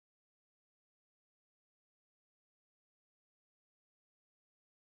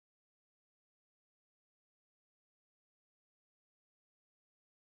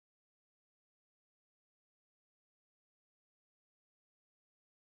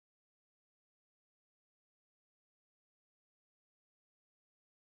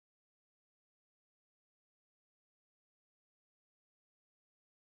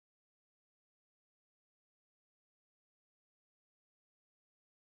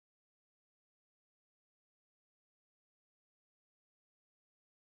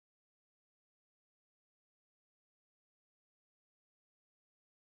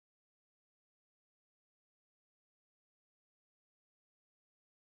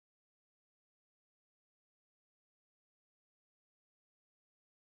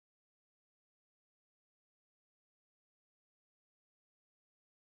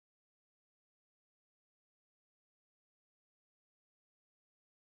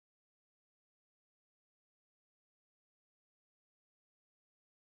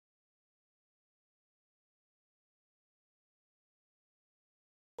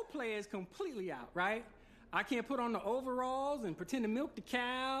Play is completely out, right? I can't put on the overalls and pretend to milk the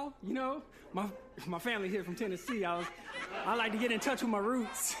cow. You know, my family here from Tennessee. I like to get in touch with my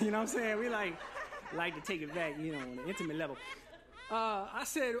roots. You know what I'm saying? We like to take it back, you know, on an intimate level. I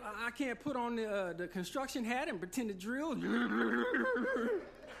said I can't put on the construction hat and pretend to drill. We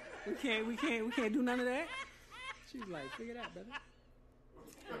can't do none of that. She was like, figure it out, brother.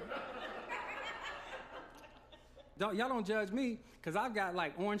 Y'all don't judge me, because I've got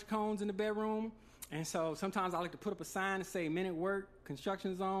like orange cones in the bedroom, and so sometimes I like to put up a sign to say men at work,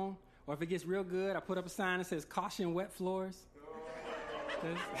 construction zone, or if it gets real good, I put up a sign that says caution wet floors.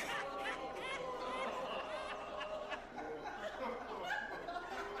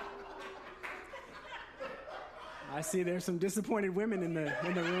 I see there's some disappointed women in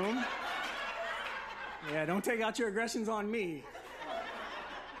the room. Yeah, don't take out your aggressions on me.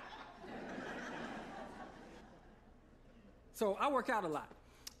 So I work out a lot,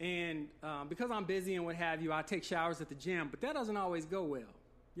 and because I'm busy and what have you, I take showers at the gym, but that doesn't always go well.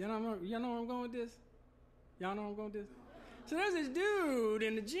 You know where I'm going with this? Y'all know where I'm going with this? So there's this dude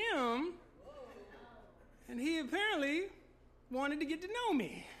in the gym, and he apparently wanted to get to know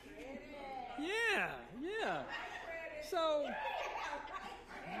me. Yeah. So,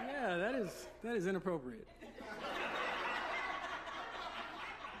 yeah, that is inappropriate.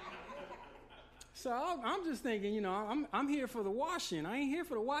 So I'm just thinking, you know, I'm here for the washing. I ain't here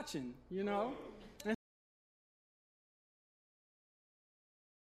for the watching, you know.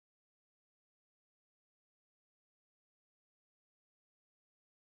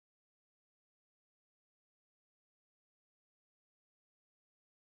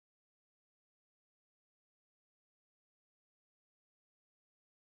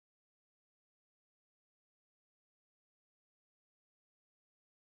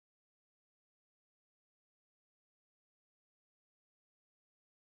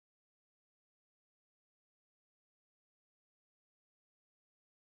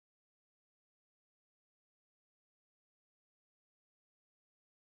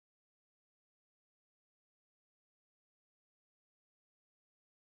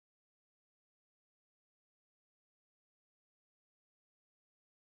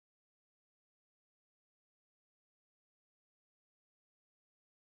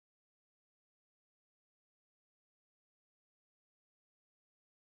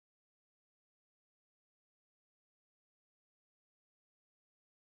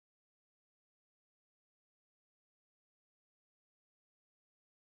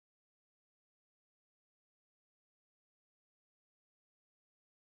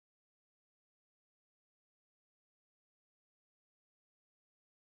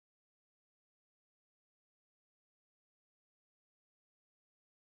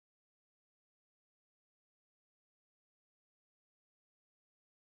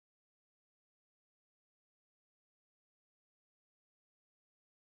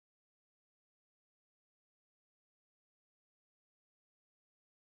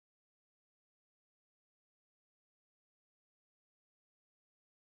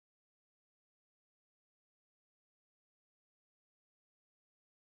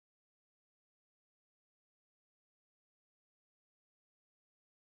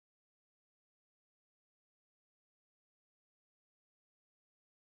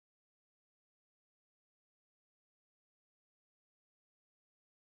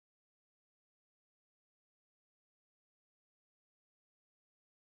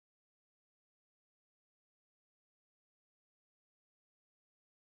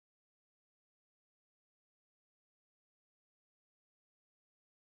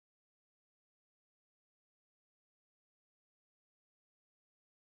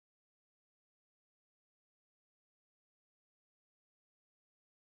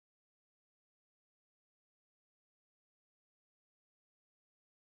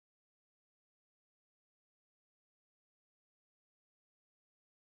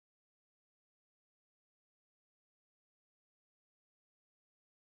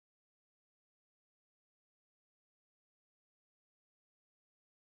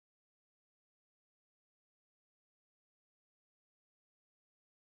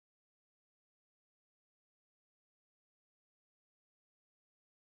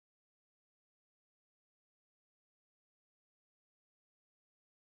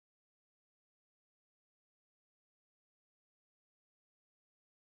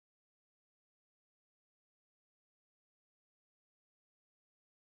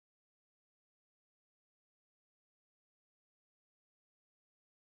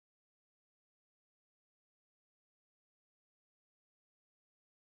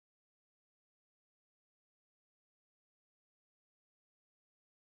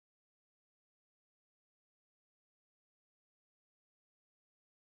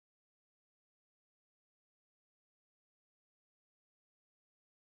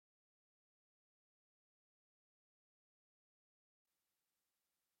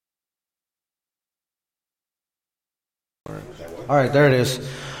 All right, there it is.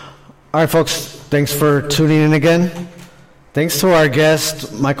 All right, folks, thanks for tuning in again. Thanks to our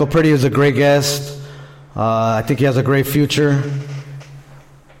guest. Michael Pretty is a great guest. I think he has a great future.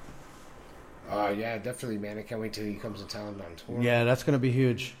 Yeah, definitely, man. I can't wait till he comes to town on tour. Yeah, that's going to be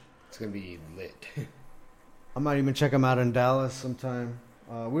huge. It's going to be lit. I might even check him out in Dallas sometime.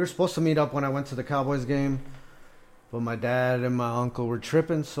 We were supposed to meet up when I went to the Cowboys game, but my dad and my uncle were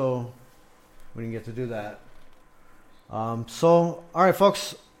tripping, so we didn't get to do that. All right,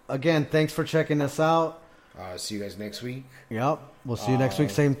 folks. Again, thanks for checking us out. See you guys next week. Yep. We'll see you next week.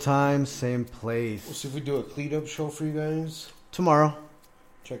 Same time, same place. We'll see if we do a cleat up show for you guys. Tomorrow.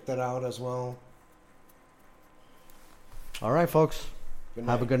 Check that out as well. All right, folks.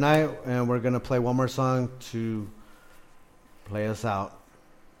 Have a good night, and we're going to play one more song to play us out.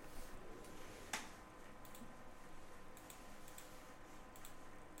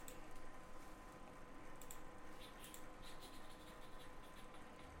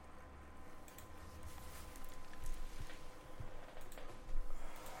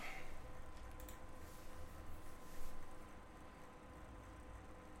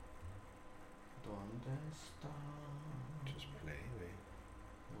 Just play, man.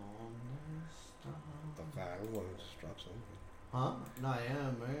 Just drop something. Huh? No, I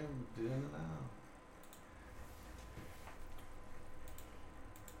am, man. I'm doing it now.